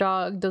for your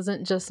dog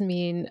doesn't just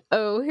mean,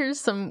 oh, here's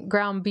some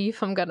ground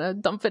beef, I'm gonna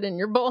dump it in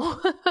your bowl.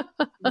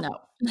 No.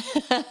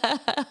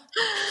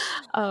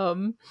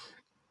 um,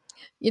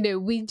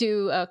 we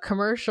do a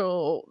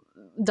commercial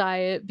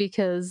diet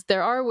because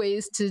there are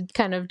ways to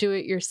kind of do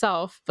it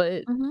yourself,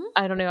 but Mhm.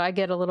 I don't know, I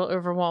get a little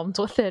overwhelmed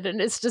with it,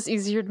 and it's just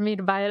easier to me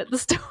to buy it at the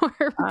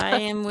store.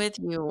 I am with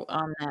you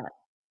on that.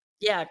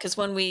 Yeah, because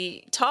when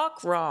we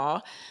talk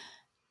raw,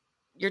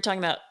 you're talking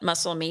about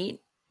muscle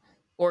meat,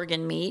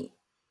 organ meat,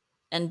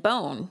 and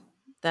bone.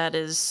 That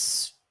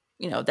is,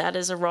 that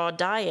is a raw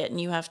diet, and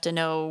you have to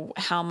know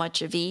how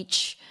much of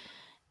each.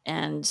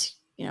 And,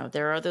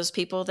 there are those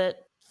people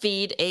that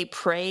feed a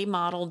prey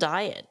model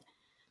diet,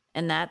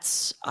 and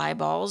that's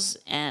eyeballs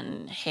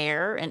and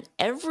hair and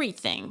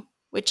everything,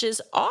 which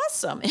is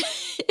awesome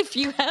if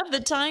you have the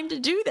time to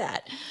do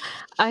that.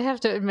 I have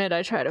to admit,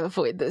 I try to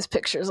avoid those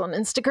pictures on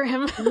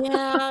Instagram.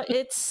 Yeah,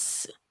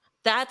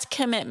 that's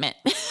commitment.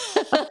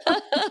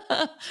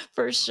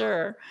 For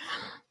sure.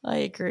 I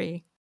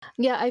agree.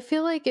 Yeah, I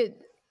feel like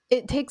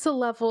it takes a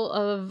level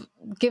of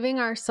giving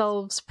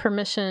ourselves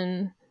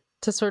permission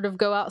to sort of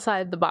go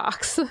outside the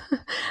box.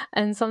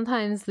 And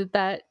sometimes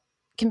that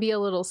can be a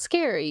little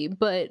scary,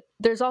 but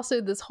there's also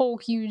this whole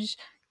huge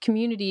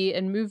community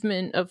and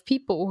movement of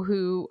people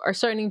who are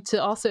starting to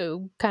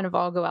also kind of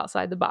all go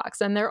outside the box.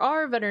 And there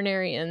are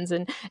veterinarians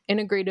and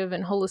integrative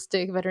and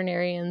holistic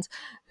veterinarians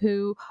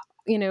who,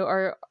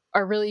 are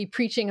really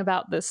preaching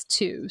about this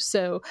too.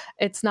 So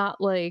it's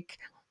not like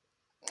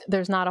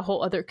there's not a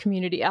whole other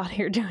community out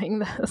here doing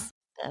this.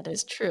 That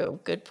is true.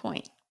 Good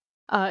point.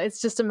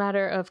 It's just a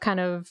matter of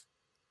kind of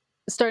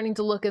starting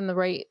to look in the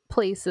right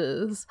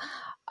places.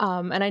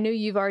 And I know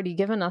you've already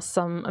given us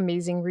some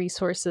amazing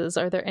resources.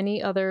 Are there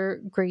any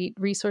other great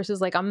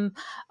resources? Like, I'm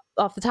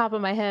off the top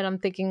of my head, I'm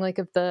thinking like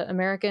of the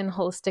American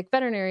Holistic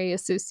Veterinary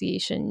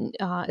Association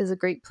is a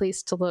great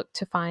place to look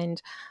to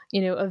find,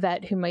 a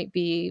vet who might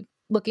be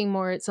looking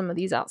more at some of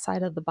these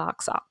outside of the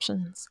box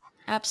options.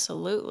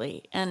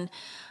 Absolutely. And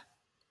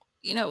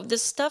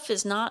this stuff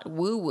is not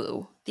woo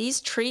woo.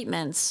 These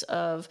treatments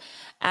of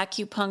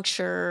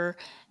acupuncture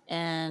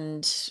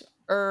and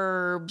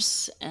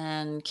herbs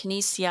and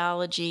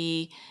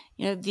kinesiology.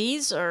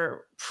 These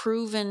are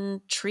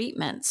proven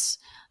treatments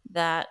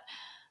that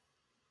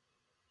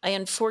I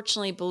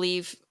unfortunately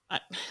believe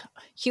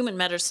human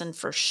medicine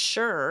for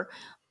sure,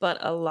 but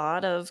a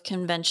lot of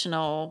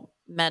conventional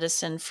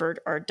medicine for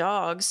our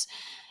dogs,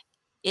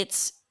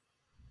 it's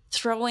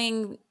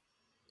throwing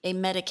a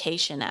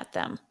medication at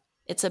them.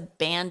 It's a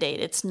band-aid.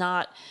 It's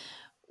not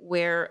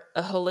where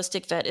a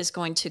holistic vet is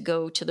going to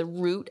go to the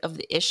root of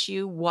the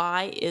issue.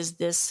 Why is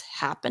this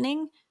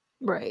happening?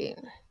 Right.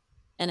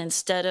 And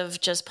instead of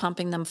just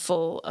pumping them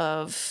full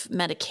of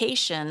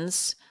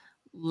medications,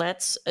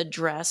 let's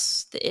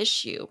address the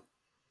issue.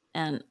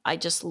 And I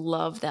just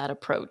love that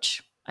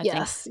approach. I think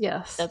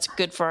Yes. that's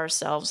good for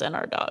ourselves and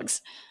our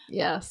dogs.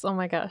 Yes. Oh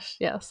my gosh.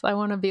 Yes. I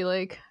want to be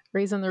like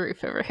raising the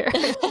roof over here.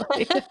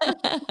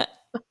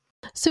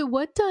 So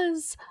what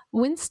does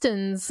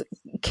Winston's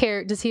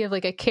care, does he have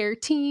like a care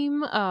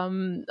team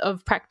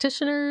of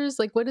practitioners?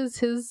 Like what does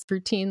his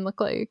routine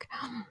look like?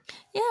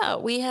 Yeah,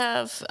 we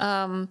have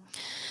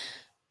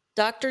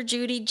Dr.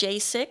 Judy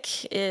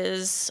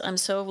Jasek I'm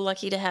so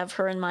lucky to have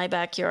her in my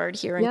backyard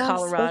here in Yes, that's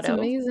Colorado.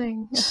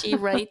 amazing. She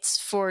writes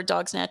for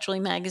Dogs Naturally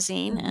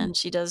magazine Mhm. and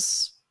she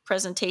does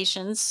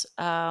presentations.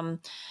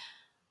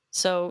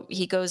 So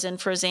he goes in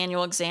for his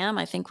annual exam.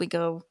 I think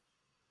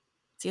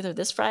it's either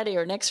this Friday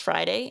or next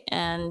Friday.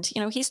 And,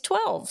 he's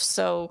 12.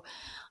 So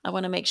I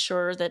want to make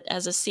sure that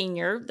as a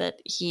senior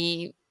that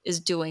he is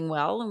doing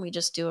well. And we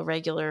just do a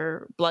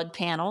regular blood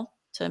panel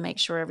to make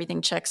sure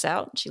everything checks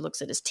out. She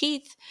looks at his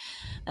teeth.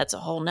 That's a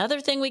whole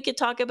nother thing we could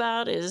talk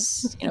about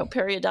is,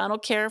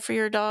 periodontal care for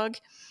your dog.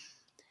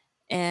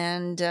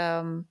 And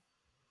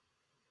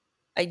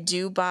I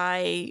do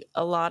buy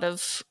a lot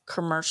of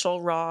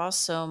commercial raw.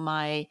 So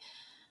my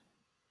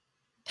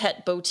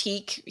pet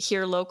boutique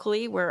here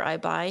locally where I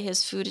buy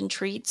his food and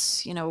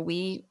treats,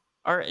 we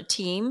are a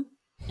team.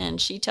 And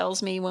she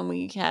tells me when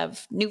we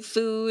have new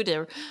food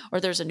or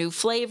there's a new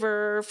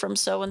flavor from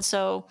so and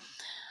so.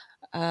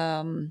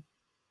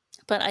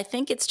 But I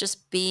think it's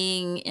just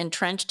being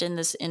entrenched in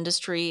this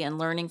industry and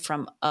learning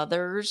from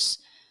others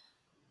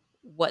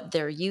what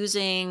they're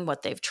using,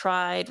 what they've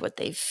tried, what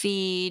they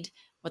feed,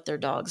 what their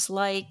dogs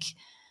like.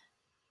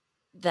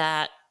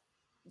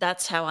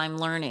 That's how I'm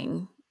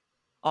learning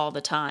all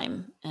the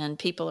time. And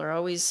people are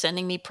always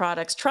sending me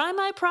products. Try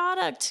my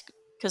product,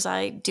 because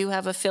I do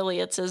have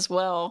affiliates as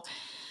well.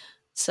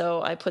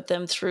 So I put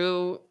them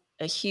through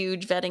a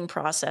huge vetting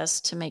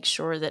process to make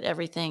sure that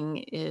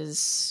everything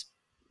is,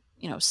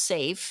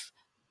 safe.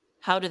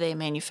 How do they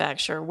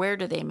manufacture? Where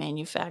do they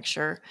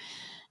manufacture?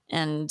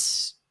 And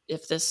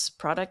if this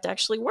product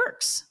actually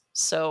works.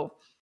 So,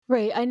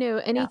 Right. I know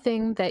yeah.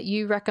 anything that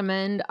you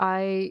recommend,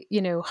 I,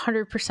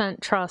 100%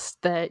 trust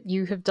that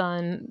you have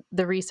done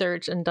the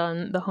research and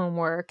done the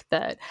homework,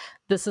 that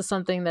this is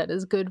something that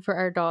is good for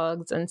our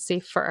dogs and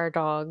safe for our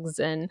dogs.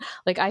 And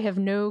like, I have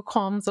no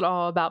qualms at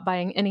all about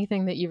buying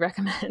anything that you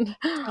recommend.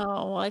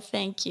 Oh, I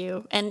thank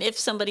you. And if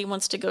somebody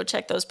wants to go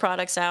check those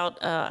products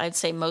out, I'd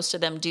say most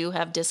of them do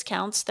have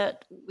discounts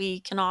that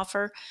we can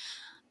offer.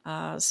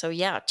 So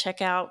yeah,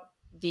 check out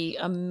the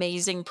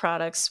amazing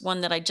products.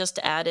 One that I just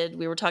added,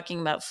 we were talking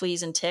about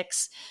fleas and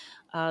ticks.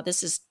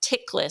 This is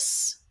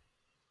Tickless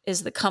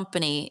is the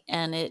company,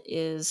 and it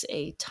is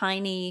a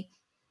tiny,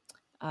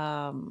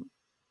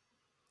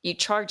 you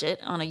charge it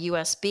on a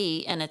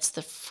USB, and it's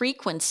the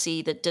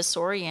frequency that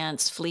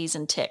disorients fleas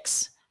and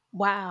ticks.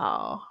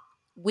 Wow.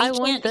 We I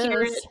want can't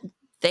hear this. it.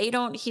 They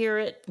don't hear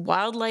it.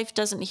 Wildlife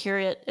doesn't hear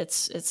it.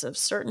 It's a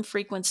certain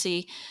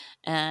frequency,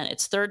 and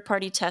it's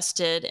third-party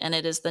tested, and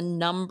it is the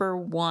number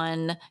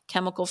one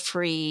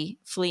chemical-free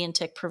flea and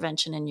tick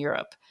prevention in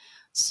Europe.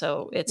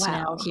 So it's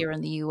now Wow. here in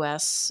the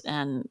US,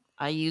 and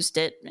I used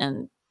it,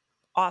 and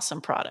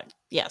awesome product.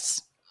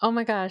 Yes. Oh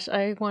my gosh,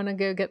 I want to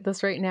go get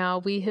this right now.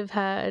 We have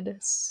had,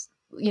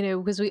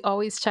 because we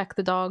always check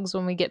the dogs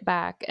when we get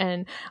back,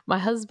 and my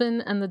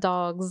husband and the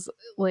dogs,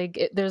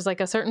 like, there's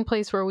like a certain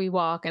place where we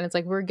walk, and it's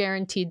like we're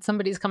guaranteed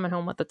somebody's coming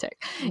home with a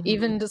tick.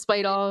 Even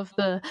despite all of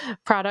the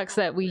products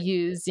that we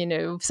use,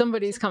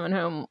 somebody's coming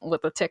home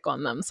with a tick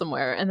on them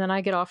somewhere. And then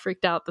I get all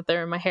freaked out that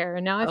they're in my hair,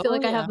 and now I feel Oh,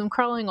 like I have yeah. them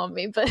crawling on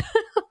me. But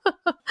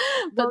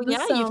Well, but this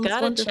yeah, you've sounds got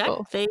to check.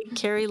 wonderful. They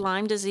carry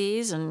Lyme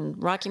disease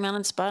and Rocky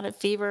Mountain spotted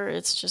fever.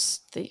 It's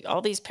just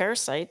all these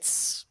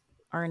parasites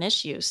are an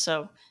issue.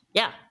 So,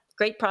 yeah,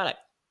 great product.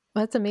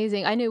 That's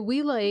amazing. I know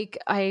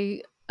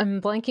I'm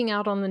blanking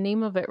out on the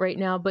name of it right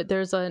now, but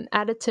there's an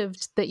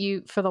additive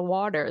that for the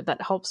water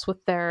that helps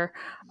with their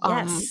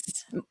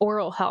Yes.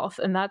 oral health.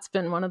 And that's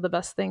been one of the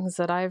best things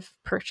that I've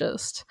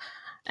purchased.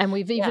 And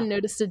we've Yeah. even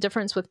noticed a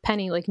difference with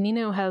Penny. Like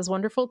Nino has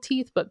wonderful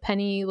teeth, but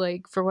Penny,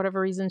 like for whatever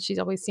reason, she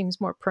always seems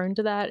more prone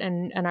to that.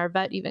 And our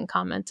vet even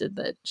commented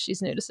that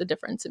she's noticed a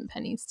difference in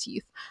Penny's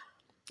teeth.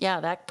 Yeah,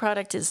 that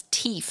product is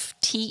Teef,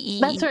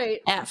 That's right.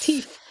 Teef.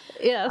 Teeth.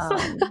 Yes,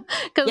 Um,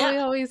 because yeah, we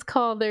always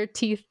call their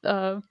teeth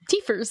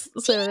teethers,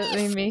 so it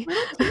made teeth, me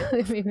little teeth.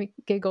 it made me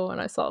giggle when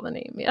I saw the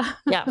name. Yeah.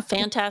 Yeah,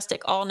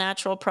 fantastic, all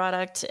natural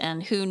product.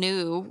 And who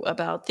knew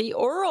about the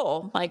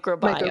oral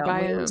microbiome? We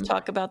always Microbiome.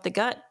 talk about the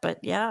gut, but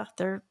yeah,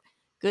 they're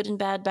good and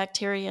bad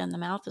bacteria in the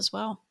mouth as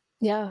well.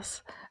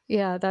 Yes.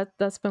 Yeah,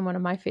 that's been one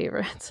of my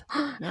favorites.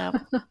 Yeah.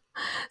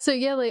 So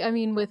yeah, like I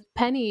mean with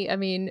Penny, I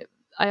mean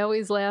I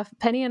always laugh.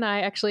 Penny and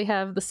I actually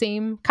have the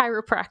same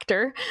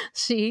chiropractor.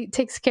 She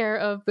takes care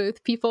of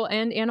both people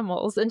and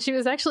animals. And she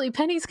was actually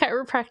Penny's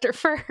chiropractor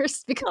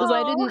first because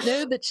I Oh, didn't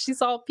know that she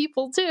saw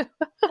people too.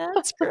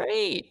 that's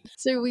great.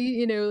 So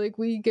we, like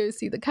we go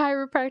see the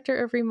chiropractor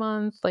every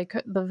month. Like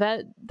the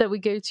vet that we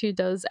go to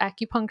does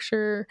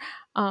acupuncture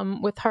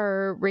with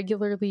her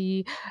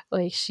regularly.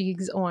 Like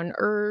she's on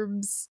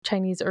herbs,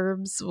 Chinese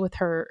herbs with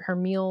her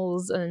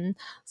meals and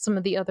some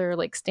of the other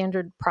like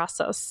standard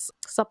process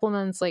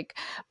supplements. Like,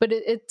 but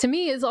it to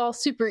me is all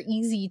super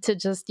easy to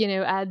just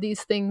add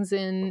these things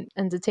in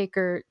and to take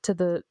her to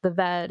the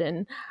vet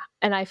and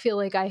I feel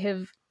like I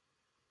have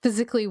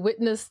physically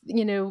witnessed,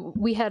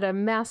 we had a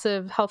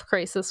massive health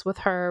crisis with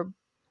her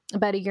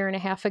about a year and a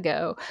half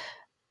ago.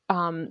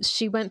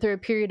 She went through a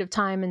period of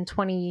time in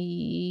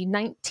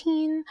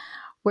 2019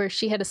 where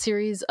she had a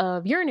series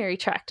of urinary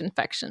tract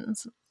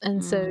infections.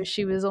 And so Mm,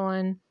 she was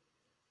on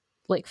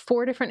like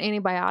 4 different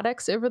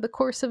antibiotics over the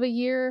course of a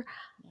year.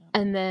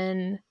 yeah. And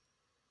then,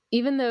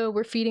 even though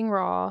we're feeding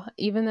raw,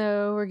 even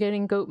though we're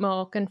getting goat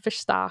milk and fish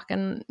stock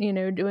and,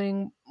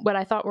 doing what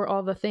I thought were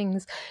all the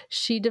things,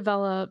 she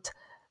developed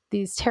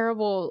these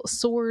terrible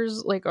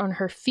sores like on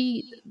her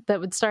feet that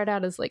would start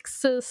out as like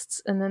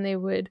cysts and then they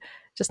would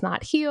just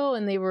not heal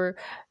and they were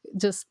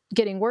just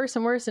getting worse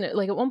and worse. And it,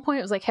 like at one point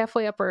it was like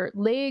halfway up her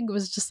leg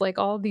was just like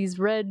all these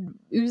red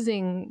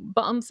oozing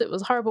bumps. It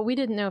was horrible. We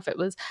didn't know if it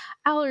was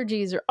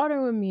allergies or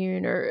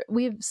autoimmune, or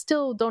we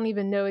still don't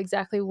even know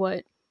exactly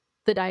what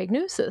the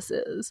diagnosis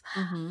is.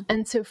 Mm-hmm.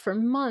 And so for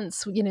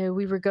months, we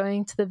were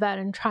going to the vet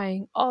and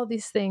trying all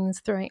these things,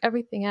 throwing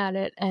everything at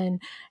it.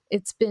 And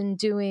it's been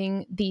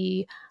doing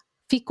the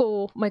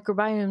fecal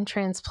microbiome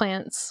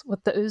transplants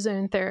with the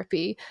ozone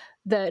therapy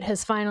that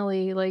has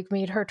finally like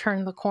made her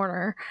turn the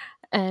corner.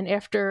 And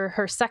after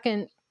her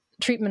second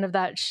treatment of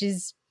that,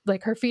 she's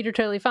like her feet are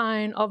totally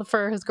fine. All the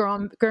fur has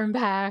grown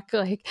back.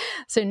 Like,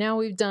 so now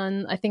we've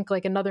done, I think,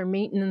 like another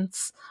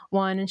maintenance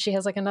one, and she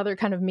has like another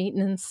kind of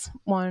maintenance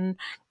one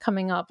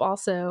coming up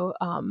also.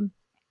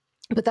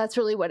 But that's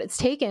really what it's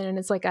taken. And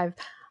it's like I've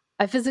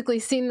physically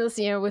seen this,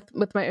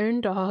 with my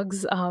own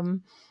dogs.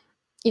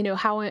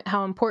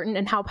 How important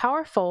and how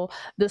powerful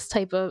this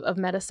type of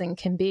medicine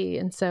can be.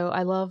 And so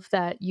I love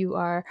that you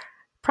are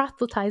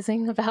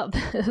proselytizing about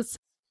this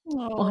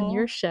on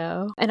your Oh,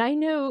 show. And I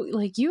know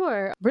like you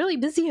are really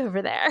busy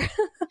over there.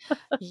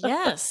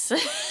 yes,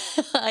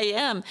 I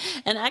am.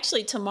 And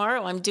actually,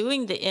 tomorrow I'm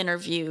doing the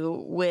interview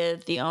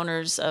with the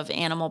owners of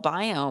Animal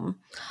Biome.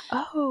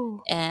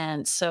 Oh,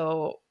 And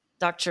so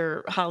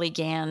Dr. Holly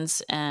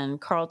Gans and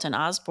Carlton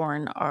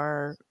Osborne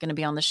are going to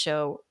be on the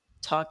show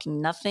talking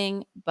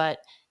nothing but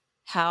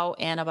how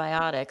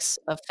antibiotics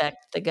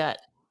affect the gut.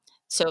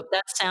 So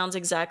that sounds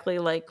exactly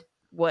like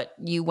what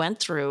you went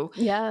through.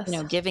 yes.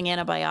 Giving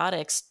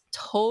antibiotics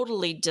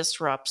totally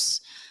disrupts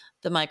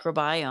the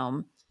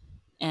microbiome.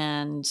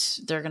 And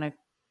they're going to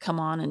come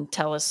on and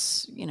tell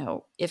us,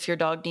 if your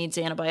dog needs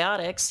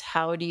antibiotics,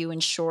 how do you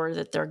ensure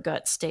that their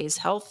gut stays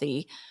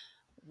healthy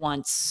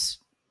once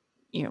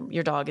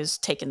your dog is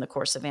taking the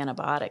course of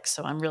antibiotics.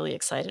 So I'm really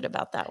excited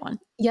about that one.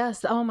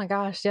 Yes. Oh my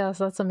gosh. Yes.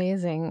 That's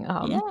amazing.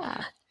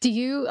 Yeah. Do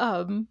you,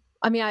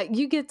 I mean,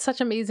 you get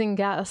such amazing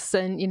guests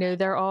and,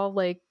 they're all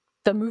like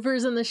the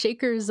movers and the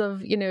shakers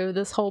of,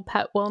 this whole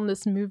pet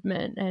wellness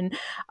movement. And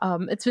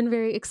it's been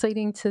very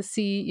exciting to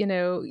see,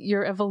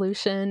 your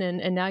evolution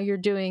and now you're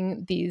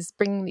bringing these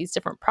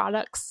different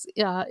products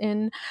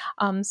in.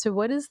 So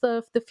what does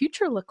the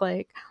future look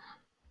like?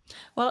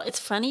 Well, it's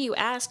funny you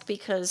ask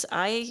because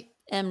I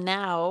am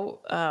now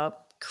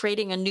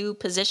creating a new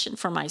position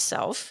for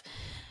myself,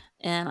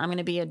 and I'm going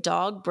to be a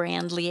dog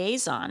brand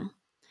liaison.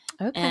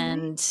 Okay.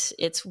 And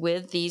it's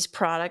with these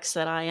products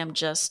that I am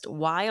just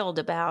wild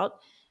about.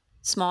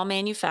 Small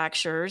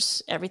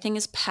manufacturers, everything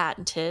is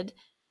patented.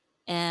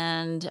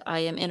 And I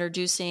am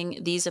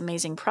introducing these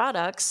amazing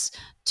products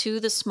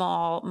to the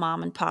small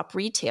mom and pop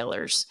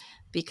retailers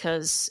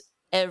because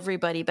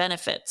everybody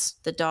benefits: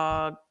 the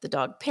dog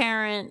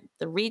parent,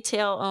 the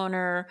retail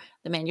owner,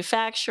 the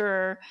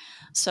manufacturer.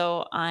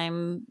 So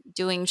I'm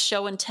doing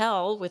show and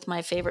tell with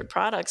my favorite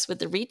products with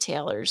the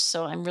retailers.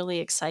 So I'm really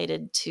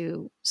excited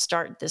to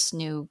start this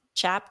new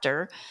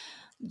chapter.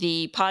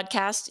 The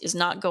podcast is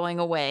not going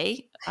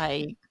away.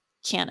 I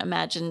can't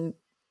imagine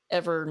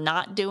ever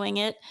not doing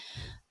it,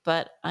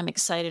 but I'm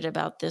excited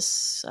about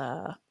this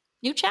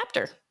new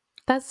chapter.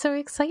 That's so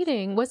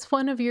exciting. What's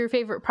one of your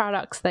favorite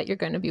products that you're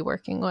going to be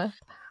working with?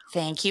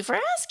 Thank you for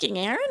asking,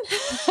 Aaron.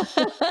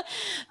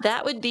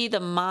 That would be the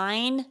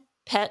Mine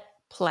Pet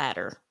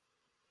Platter,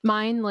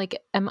 Mine, like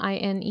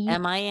Mine.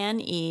 Mine.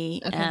 Okay.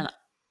 And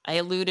I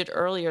alluded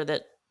earlier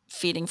that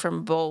feeding from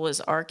a bowl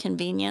is our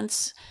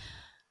convenience.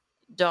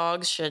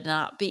 Dogs should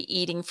not be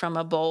eating from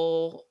a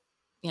bowl.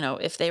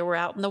 If they were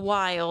out in the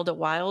wild, a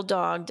wild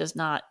dog does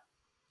not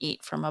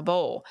eat from a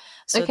bowl.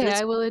 So Okay, this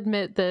I will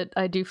admit that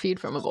I do feed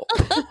from a bowl.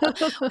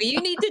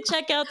 you need to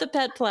check out the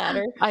pet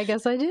platter. I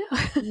guess I do.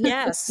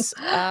 Yes,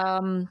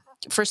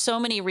 for so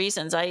many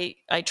reasons. I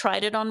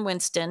tried it on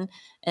Winston,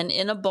 and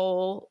in a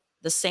bowl,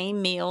 the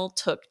same meal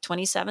took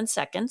 27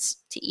 seconds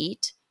to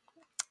eat,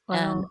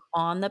 and Wow.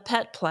 on the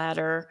pet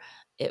platter,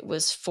 it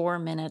was 4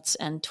 minutes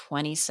and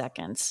 20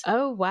 seconds.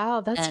 Oh,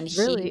 wow, that's And he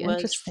really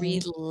was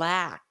interesting.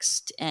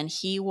 relaxed, and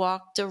he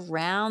walked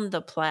around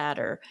the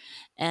platter,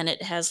 and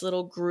it has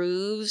little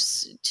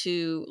grooves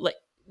to, like,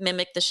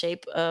 mimic the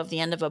shape of the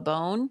end of a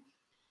bone,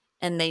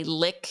 and they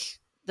lick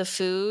the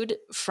food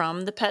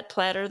from the pet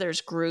platter.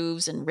 There's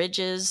grooves and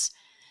ridges,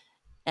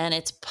 and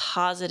it's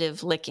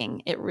positive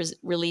licking. It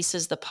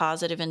releases the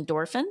positive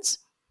endorphins,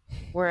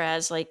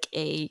 whereas like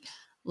a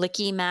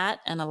licky mat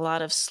and a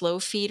lot of slow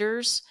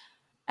feeders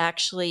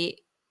actually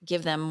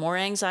give them more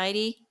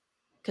anxiety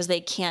because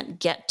they can't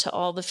get to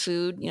all the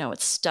food.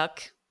 It's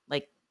stuck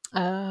like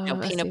Oh,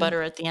 I peanut see.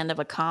 butter at the end of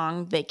a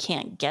Kong. They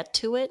can't get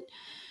to it.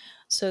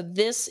 So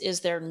this is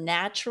their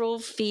natural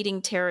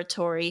feeding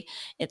territory.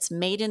 It's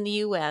made in the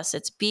US.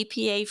 It's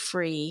BPA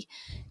free.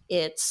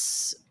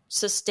 It's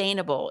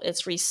sustainable.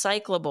 It's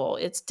recyclable.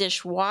 It's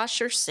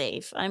dishwasher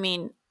safe. I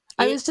mean,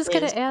 I it was just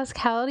gonna is. ask,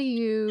 how do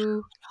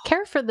you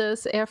care for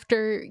this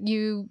after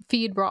you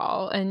feed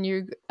raw and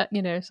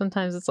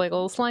sometimes it's like a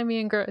little slimy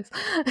and gross.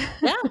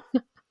 Yeah.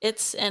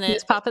 It's and You it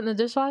just pop it in the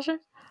dishwasher?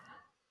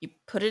 You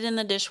put it in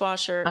the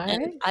dishwasher, All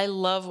and right. I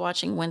love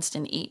watching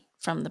Winston eat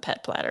from the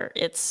pet platter.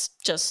 It's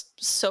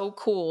just so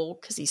cool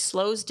because he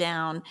slows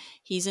down,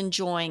 he's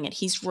enjoying it,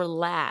 he's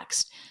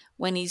relaxed.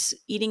 When he's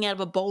eating out of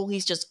a bowl,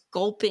 he's just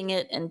gulping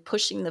it and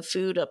pushing the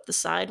food up the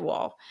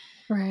sidewall,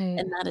 Right.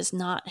 and that is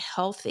not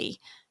healthy,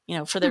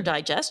 for their Hmm.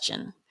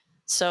 digestion.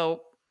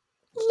 So,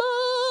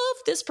 love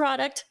this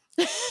product.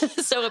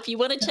 So if you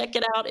wanna check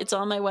it out, it's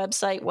on my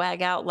website,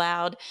 Wag Out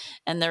Loud,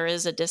 and there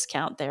is a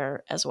discount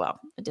there as well,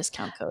 a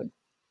discount code.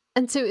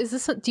 And so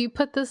do you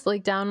put this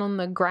like down on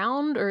the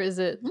ground or is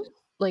it Mhm.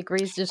 like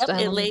raised just Yep, down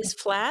it on the lays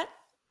flat,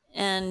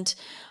 and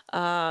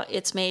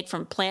it's made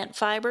from plant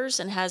fibers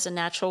and has a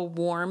natural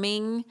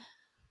warming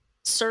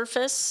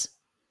surface.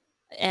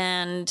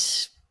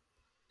 And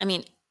I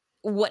mean,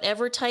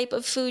 whatever type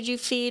of food you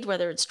feed,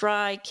 whether it's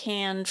dry,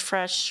 canned,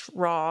 fresh,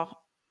 raw,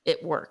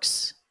 it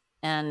works.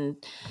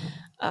 And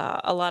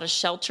a lot of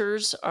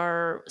shelters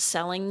are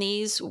selling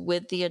these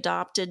with the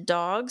adopted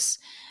dogs,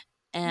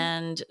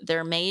 and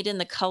they're made in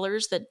the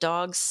colors that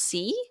dogs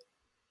see.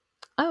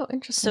 Oh,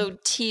 interesting. So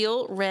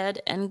teal,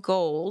 red, and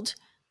gold,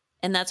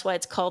 and that's why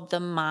it's called the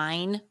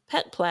Mine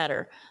Pet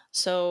Platter.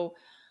 So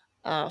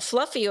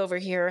Fluffy over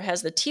here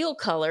has the teal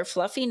color.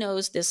 Fluffy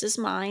knows this is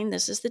mine,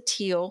 this is the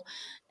teal,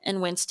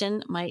 and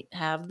Winston might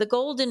have the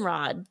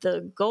goldenrod.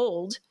 The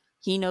gold,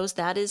 he knows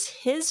that is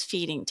his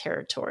feeding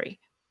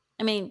territory.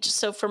 I mean,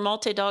 so for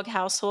multi-dog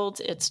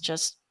households,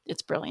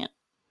 it's brilliant.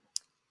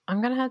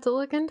 I'm gonna have to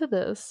look into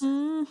this.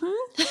 I'll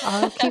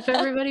keep Mm-hmm.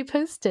 everybody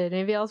posted.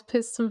 Maybe I'll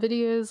post some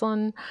videos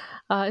on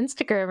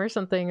Instagram or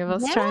something of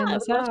us Yeah, trying I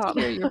this would love to out.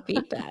 hear your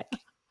feedback.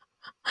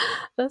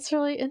 That's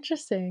really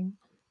interesting.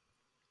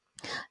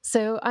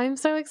 So I'm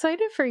so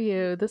excited for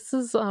you. This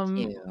is Thank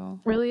you.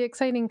 really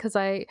exciting because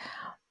I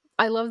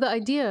love the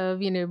idea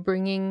of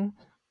bringing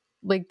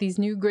like these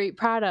new great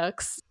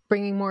products,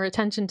 bringing more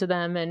attention to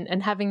them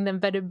and having them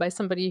vetted by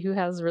somebody who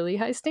has really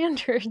high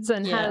standards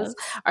and has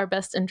Yes. our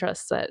best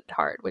interests at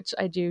heart, which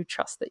I do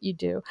trust that you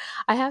do.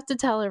 I have to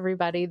tell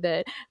everybody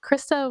that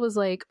Krista was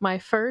like my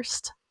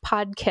first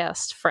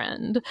podcast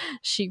friend.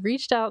 She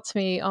reached out to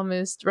me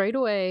almost right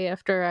away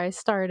after I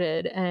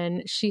started,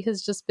 and she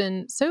has just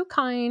been so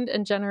kind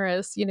and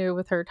generous,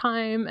 with her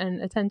time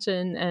and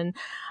attention. And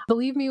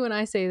believe me when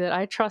I say that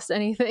I trust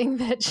anything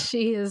that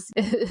she is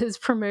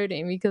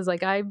promoting, because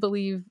like I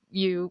believe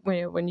you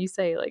when you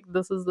say like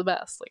this is the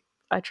best. Like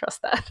I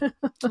trust that.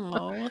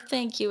 Oh, well,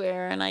 thank you,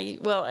 Erin. I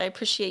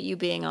appreciate you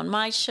being on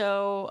my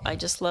show. I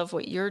just love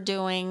what you're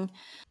doing.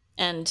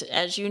 And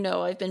as you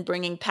know, I've been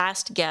bringing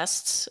past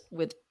guests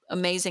with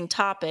amazing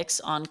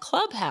topics on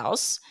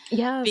Clubhouse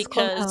Yes,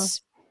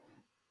 Clubhouse.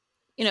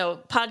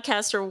 because,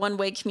 podcasts are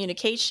one-way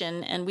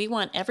communication, and we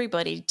want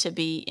everybody to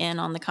be in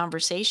on the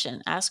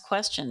conversation. Ask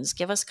questions,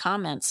 give us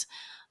comments.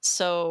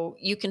 So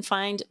you can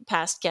find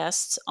past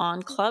guests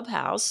on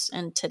Clubhouse.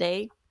 And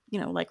today,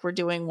 like we're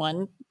doing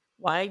one,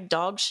 why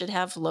dogs should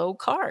have low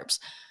carbs.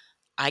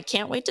 I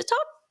can't wait to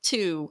talk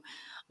to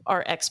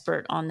our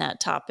expert on that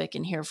topic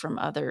and hear from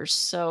others.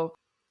 So,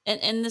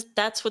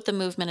 that's what the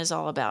movement is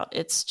all about.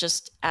 It's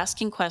just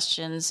asking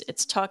questions.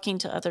 It's talking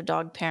to other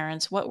dog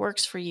parents. What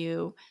works for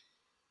you,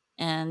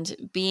 and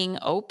being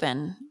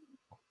open,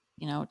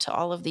 to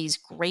all of these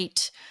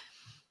great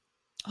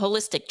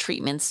holistic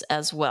treatments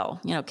as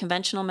well.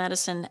 Conventional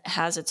medicine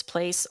has its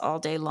place all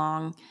day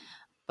long,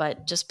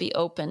 but just be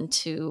open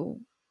to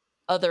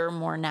other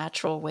more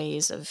natural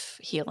ways of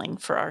healing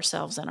for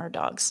ourselves and our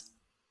dogs.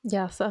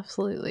 Yes,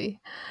 absolutely.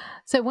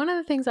 So one of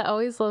the things I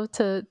always love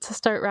to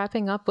start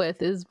wrapping up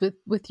with is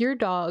with your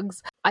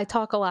dogs. I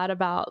talk a lot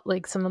about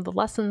like some of the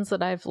lessons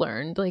that I've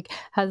learned. Like,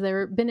 has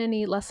there been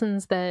any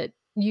lessons that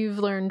you've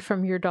learned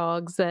from your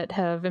dogs that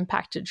have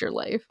impacted your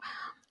life?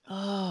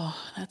 Oh,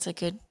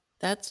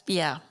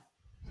 yeah.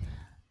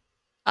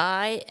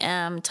 I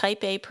am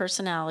type A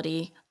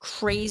personality,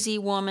 crazy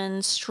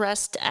woman,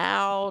 stressed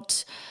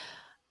out,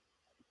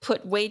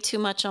 put way too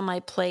much on my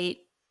plate.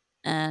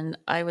 And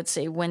I would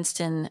say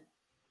Winston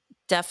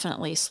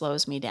definitely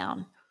slows me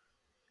down.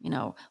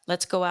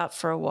 Let's go out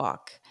for a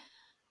walk.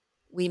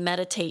 We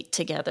meditate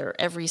together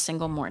every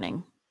single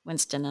morning,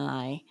 Winston and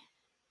I.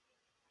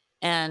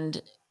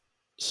 And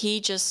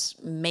he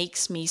just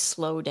makes me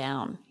slow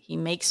down. He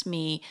makes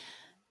me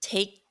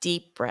take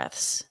deep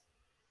breaths.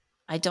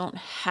 I don't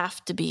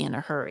have to be in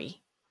a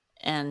hurry.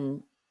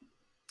 And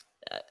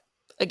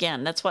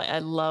again, that's why I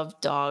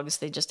love dogs.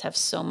 They just have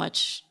so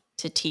much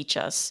to teach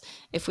us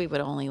if we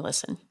would only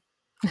listen.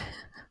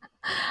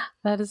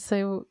 That is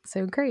so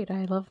great.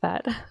 I love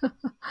that.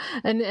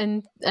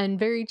 and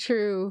very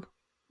true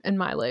in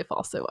my life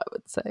also, I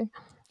would say.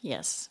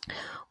 Yes.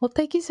 Well,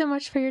 thank you so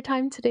much for your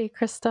time today,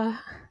 Krista.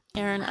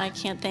 Erin, I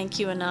can't thank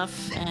you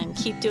enough, and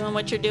keep doing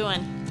what you're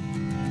doing.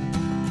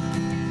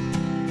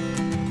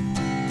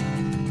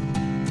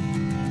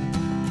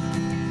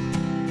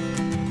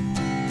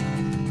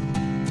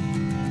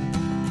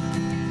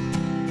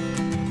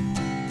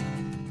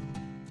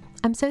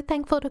 I'm so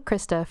thankful to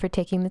Krista for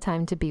taking the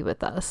time to be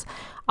with us.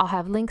 I'll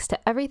have links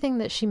to everything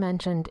that she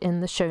mentioned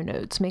in the show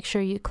notes. Make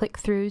sure you click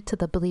through to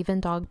the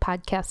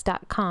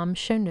believeindogpodcast.com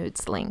show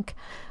notes link.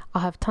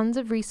 I'll have tons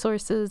of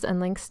resources and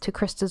links to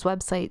Krista's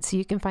website so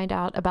you can find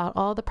out about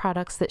all the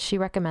products that she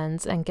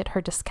recommends and get her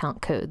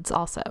discount codes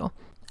also.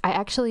 I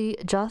actually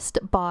just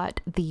bought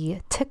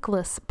the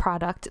Tickless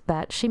product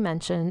that she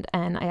mentioned,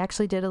 and I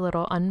actually did a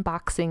little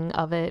unboxing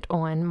of it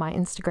on my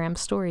Instagram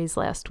stories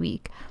last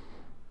week.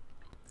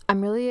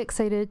 I'm really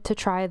excited to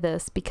try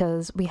this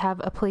because we have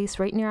a place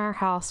right near our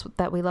house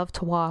that we love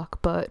to walk,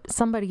 but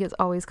somebody is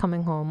always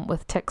coming home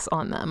with ticks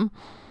on them.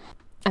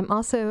 I'm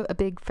also a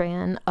big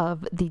fan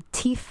of the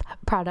Teeth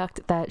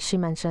product that she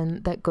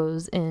mentioned that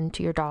goes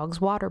into your dog's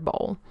water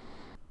bowl.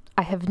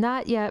 I have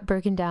not yet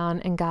broken down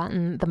and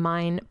gotten the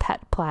Mine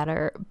Pet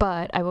Platter,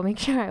 but I will make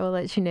sure I will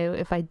let you know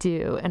if I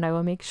do, and I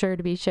will make sure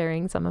to be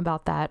sharing some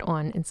about that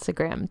on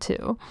Instagram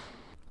too.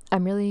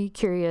 I'm really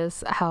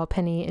curious how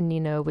Penny and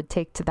Nino would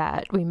take to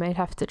that. We might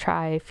have to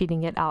try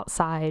feeding it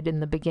outside in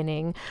the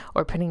beginning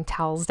or putting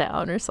towels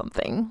down or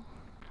something.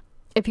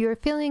 If you are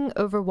feeling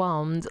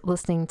overwhelmed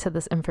listening to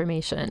this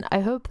information,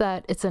 I hope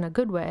that it's in a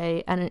good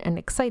way and an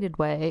excited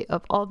way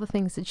of all the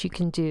things that you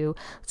can do.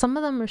 Some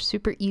of them are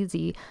super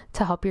easy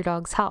to help your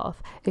dog's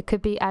health. It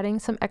could be adding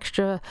some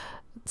extra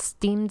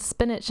steamed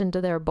spinach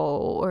into their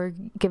bowl or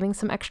giving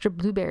some extra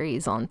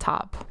blueberries on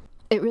top.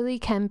 It really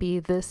can be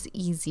this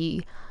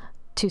easy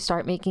to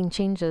start making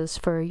changes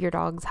for your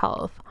dog's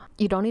health.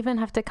 You don't even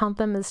have to count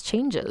them as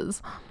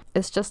changes.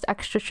 It's just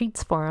extra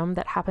treats for them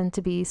that happen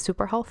to be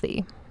super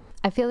healthy.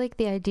 I feel like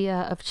the idea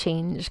of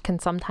change can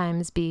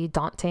sometimes be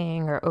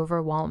daunting or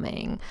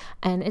overwhelming,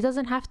 and it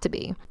doesn't have to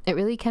be. It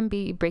really can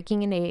be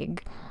breaking an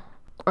egg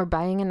or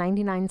buying a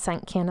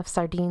 99-cent can of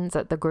sardines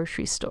at the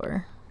grocery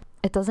store.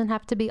 It doesn't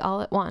have to be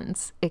all at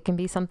once. It can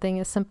be something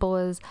as simple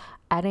as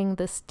adding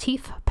this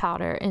teeth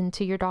powder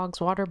into your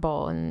dog's water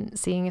bowl and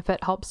seeing if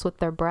it helps with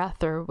their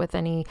breath or with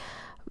any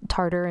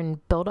tartar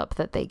and buildup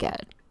that they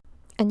get.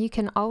 And you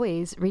can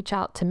always reach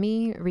out to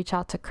me, reach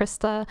out to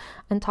Krista,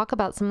 and talk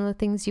about some of the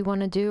things you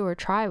want to do or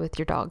try with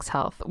your dog's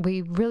health.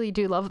 We really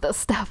do love this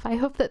stuff. I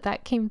hope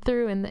that came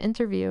through in the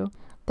interview.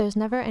 There's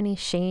never any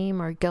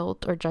shame or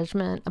guilt or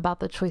judgment about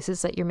the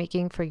choices that you're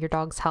making for your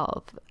dog's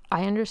health.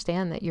 I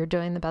understand that you're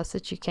doing the best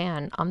that you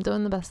can. I'm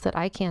doing the best that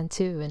I can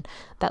too, and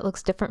that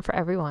looks different for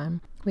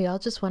everyone. We all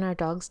just want our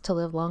dogs to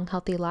live long,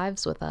 healthy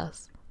lives with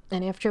us.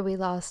 And after we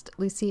lost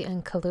Lucy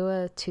and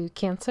Kahlua to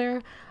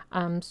cancer,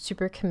 I'm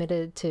super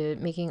committed to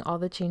making all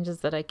the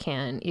changes that I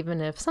can, even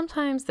if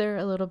sometimes they're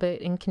a little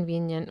bit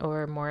inconvenient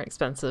or more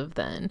expensive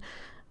than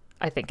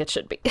I think it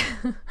should be.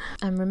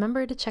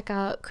 Remember to check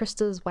out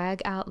Krista's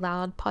Wag Out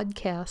Loud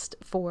podcast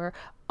for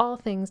all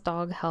things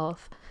dog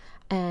health.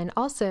 And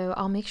also,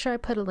 I'll make sure I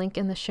put a link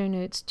in the show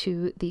notes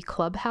to the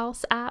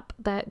Clubhouse app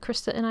that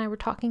Krista and I were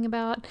talking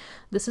about.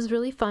 This is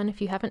really fun if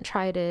you haven't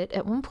tried it.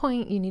 At one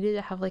point, you needed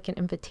to have like an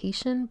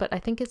invitation, but I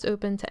think it's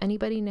open to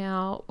anybody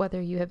now, whether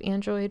you have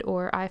Android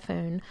or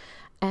iPhone.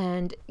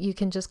 And you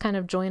can just kind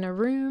of join a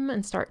room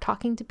and start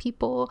talking to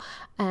people.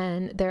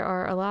 And there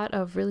are a lot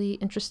of really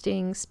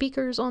interesting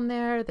speakers on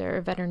there. There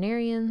are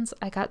veterinarians.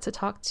 I got to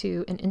talk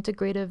to an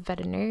integrative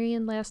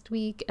veterinarian last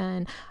week,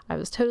 and I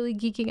was totally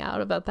geeking out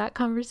about that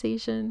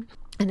conversation.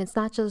 And it's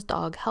not just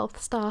dog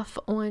health stuff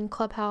on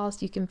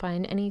Clubhouse. You can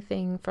find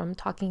anything from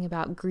talking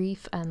about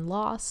grief and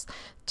loss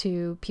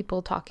to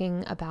people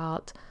talking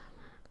about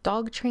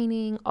dog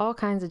training, all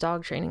kinds of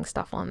dog training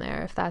stuff on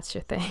there if that's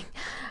your thing.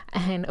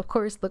 And of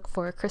course, look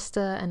for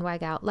Krista and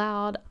Wag Out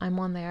Loud. I'm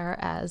on there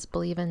as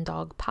Believe in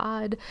Dog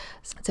Pod.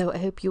 So I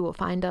hope you will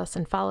find us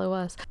and follow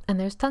us. And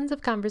there's tons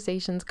of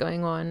conversations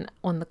going on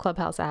the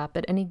Clubhouse app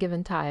at any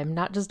given time,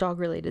 not just dog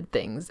related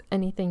things,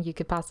 anything you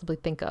could possibly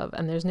think of.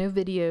 And there's no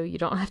video. You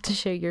don't have to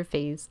show your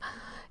face.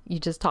 You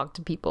just talk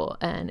to people,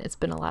 and it's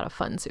been a lot of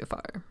fun so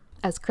far.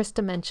 As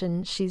Krista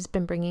mentioned, she's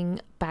been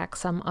bringing back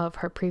some of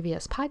her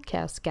previous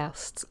podcast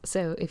guests.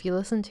 So if you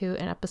listen to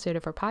an episode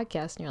of her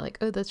podcast and you're like,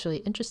 oh, that's really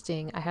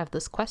interesting, I have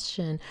this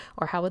question,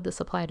 or how would this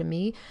apply to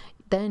me?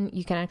 Then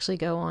you can actually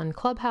go on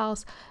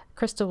Clubhouse.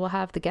 Krista will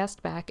have the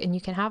guest back and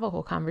you can have a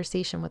whole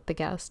conversation with the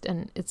guest.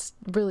 And it's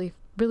really,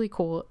 really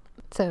cool.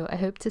 So I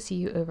hope to see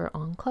you over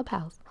on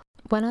Clubhouse.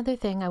 One other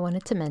thing I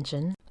wanted to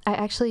mention, I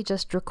actually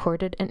just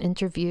recorded an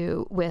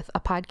interview with a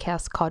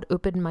podcast called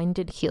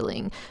Open-Minded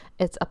Healing.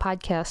 It's a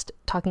podcast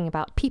talking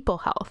about people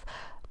health,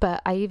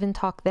 but I even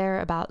talk there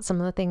about some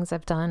of the things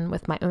I've done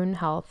with my own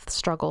health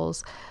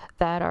struggles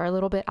that are a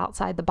little bit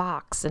outside the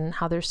box and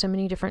how there's so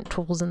many different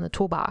tools in the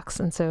toolbox.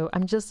 And so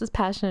I'm just as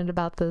passionate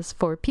about this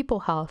for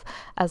people health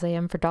as I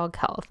am for dog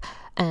health.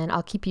 And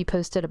I'll keep you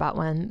posted about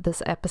when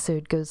this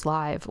episode goes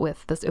live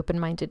with this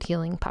Open-Minded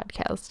Healing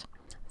podcast.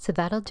 So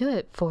that'll do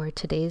it for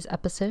today's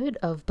episode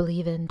of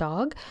Believe in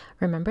Dog.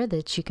 Remember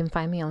that you can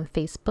find me on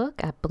Facebook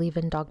at Believe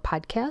in Dog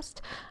Podcast.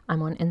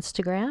 I'm on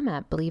Instagram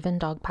at Believe in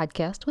Dog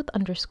Podcast with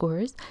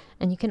underscores.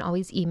 And you can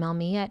always email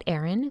me at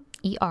Erin,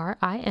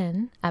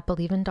 ERIN, at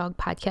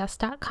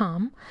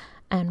believeindogpodcast.com.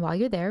 And while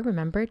you're there,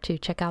 remember to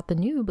check out the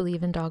new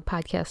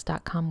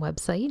believeindogpodcast.com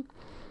website.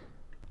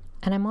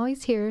 And I'm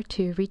always here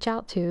to reach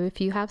out to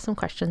if you have some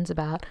questions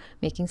about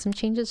making some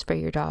changes for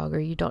your dog, or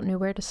you don't know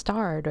where to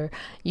start, or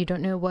you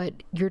don't know what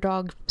your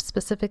dog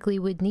specifically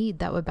would need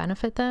that would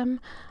benefit them.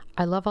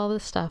 I love all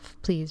this stuff.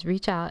 Please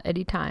reach out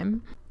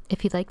anytime.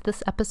 If you liked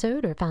this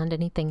episode or found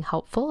anything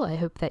helpful, I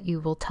hope that you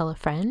will tell a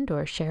friend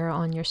or share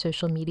on your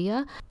social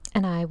media.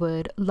 And I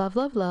would love,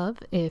 love, love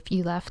if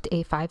you left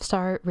a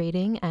 5-star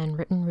rating and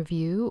written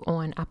review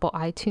on Apple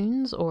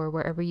iTunes or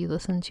wherever you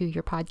listen to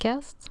your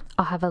podcasts.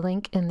 I'll have a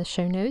link in the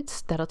show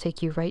notes that'll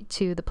take you right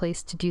to the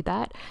place to do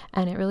that.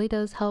 And it really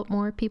does help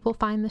more people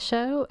find the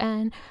show.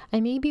 And I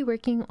may be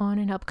working on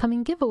an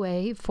upcoming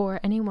giveaway for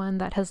anyone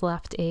that has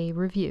left a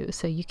review,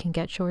 so you can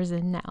get yours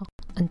in now.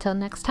 Until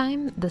next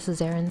time, this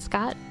is Erin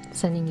Scott,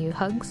 sending you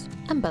hugs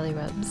and belly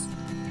rubs.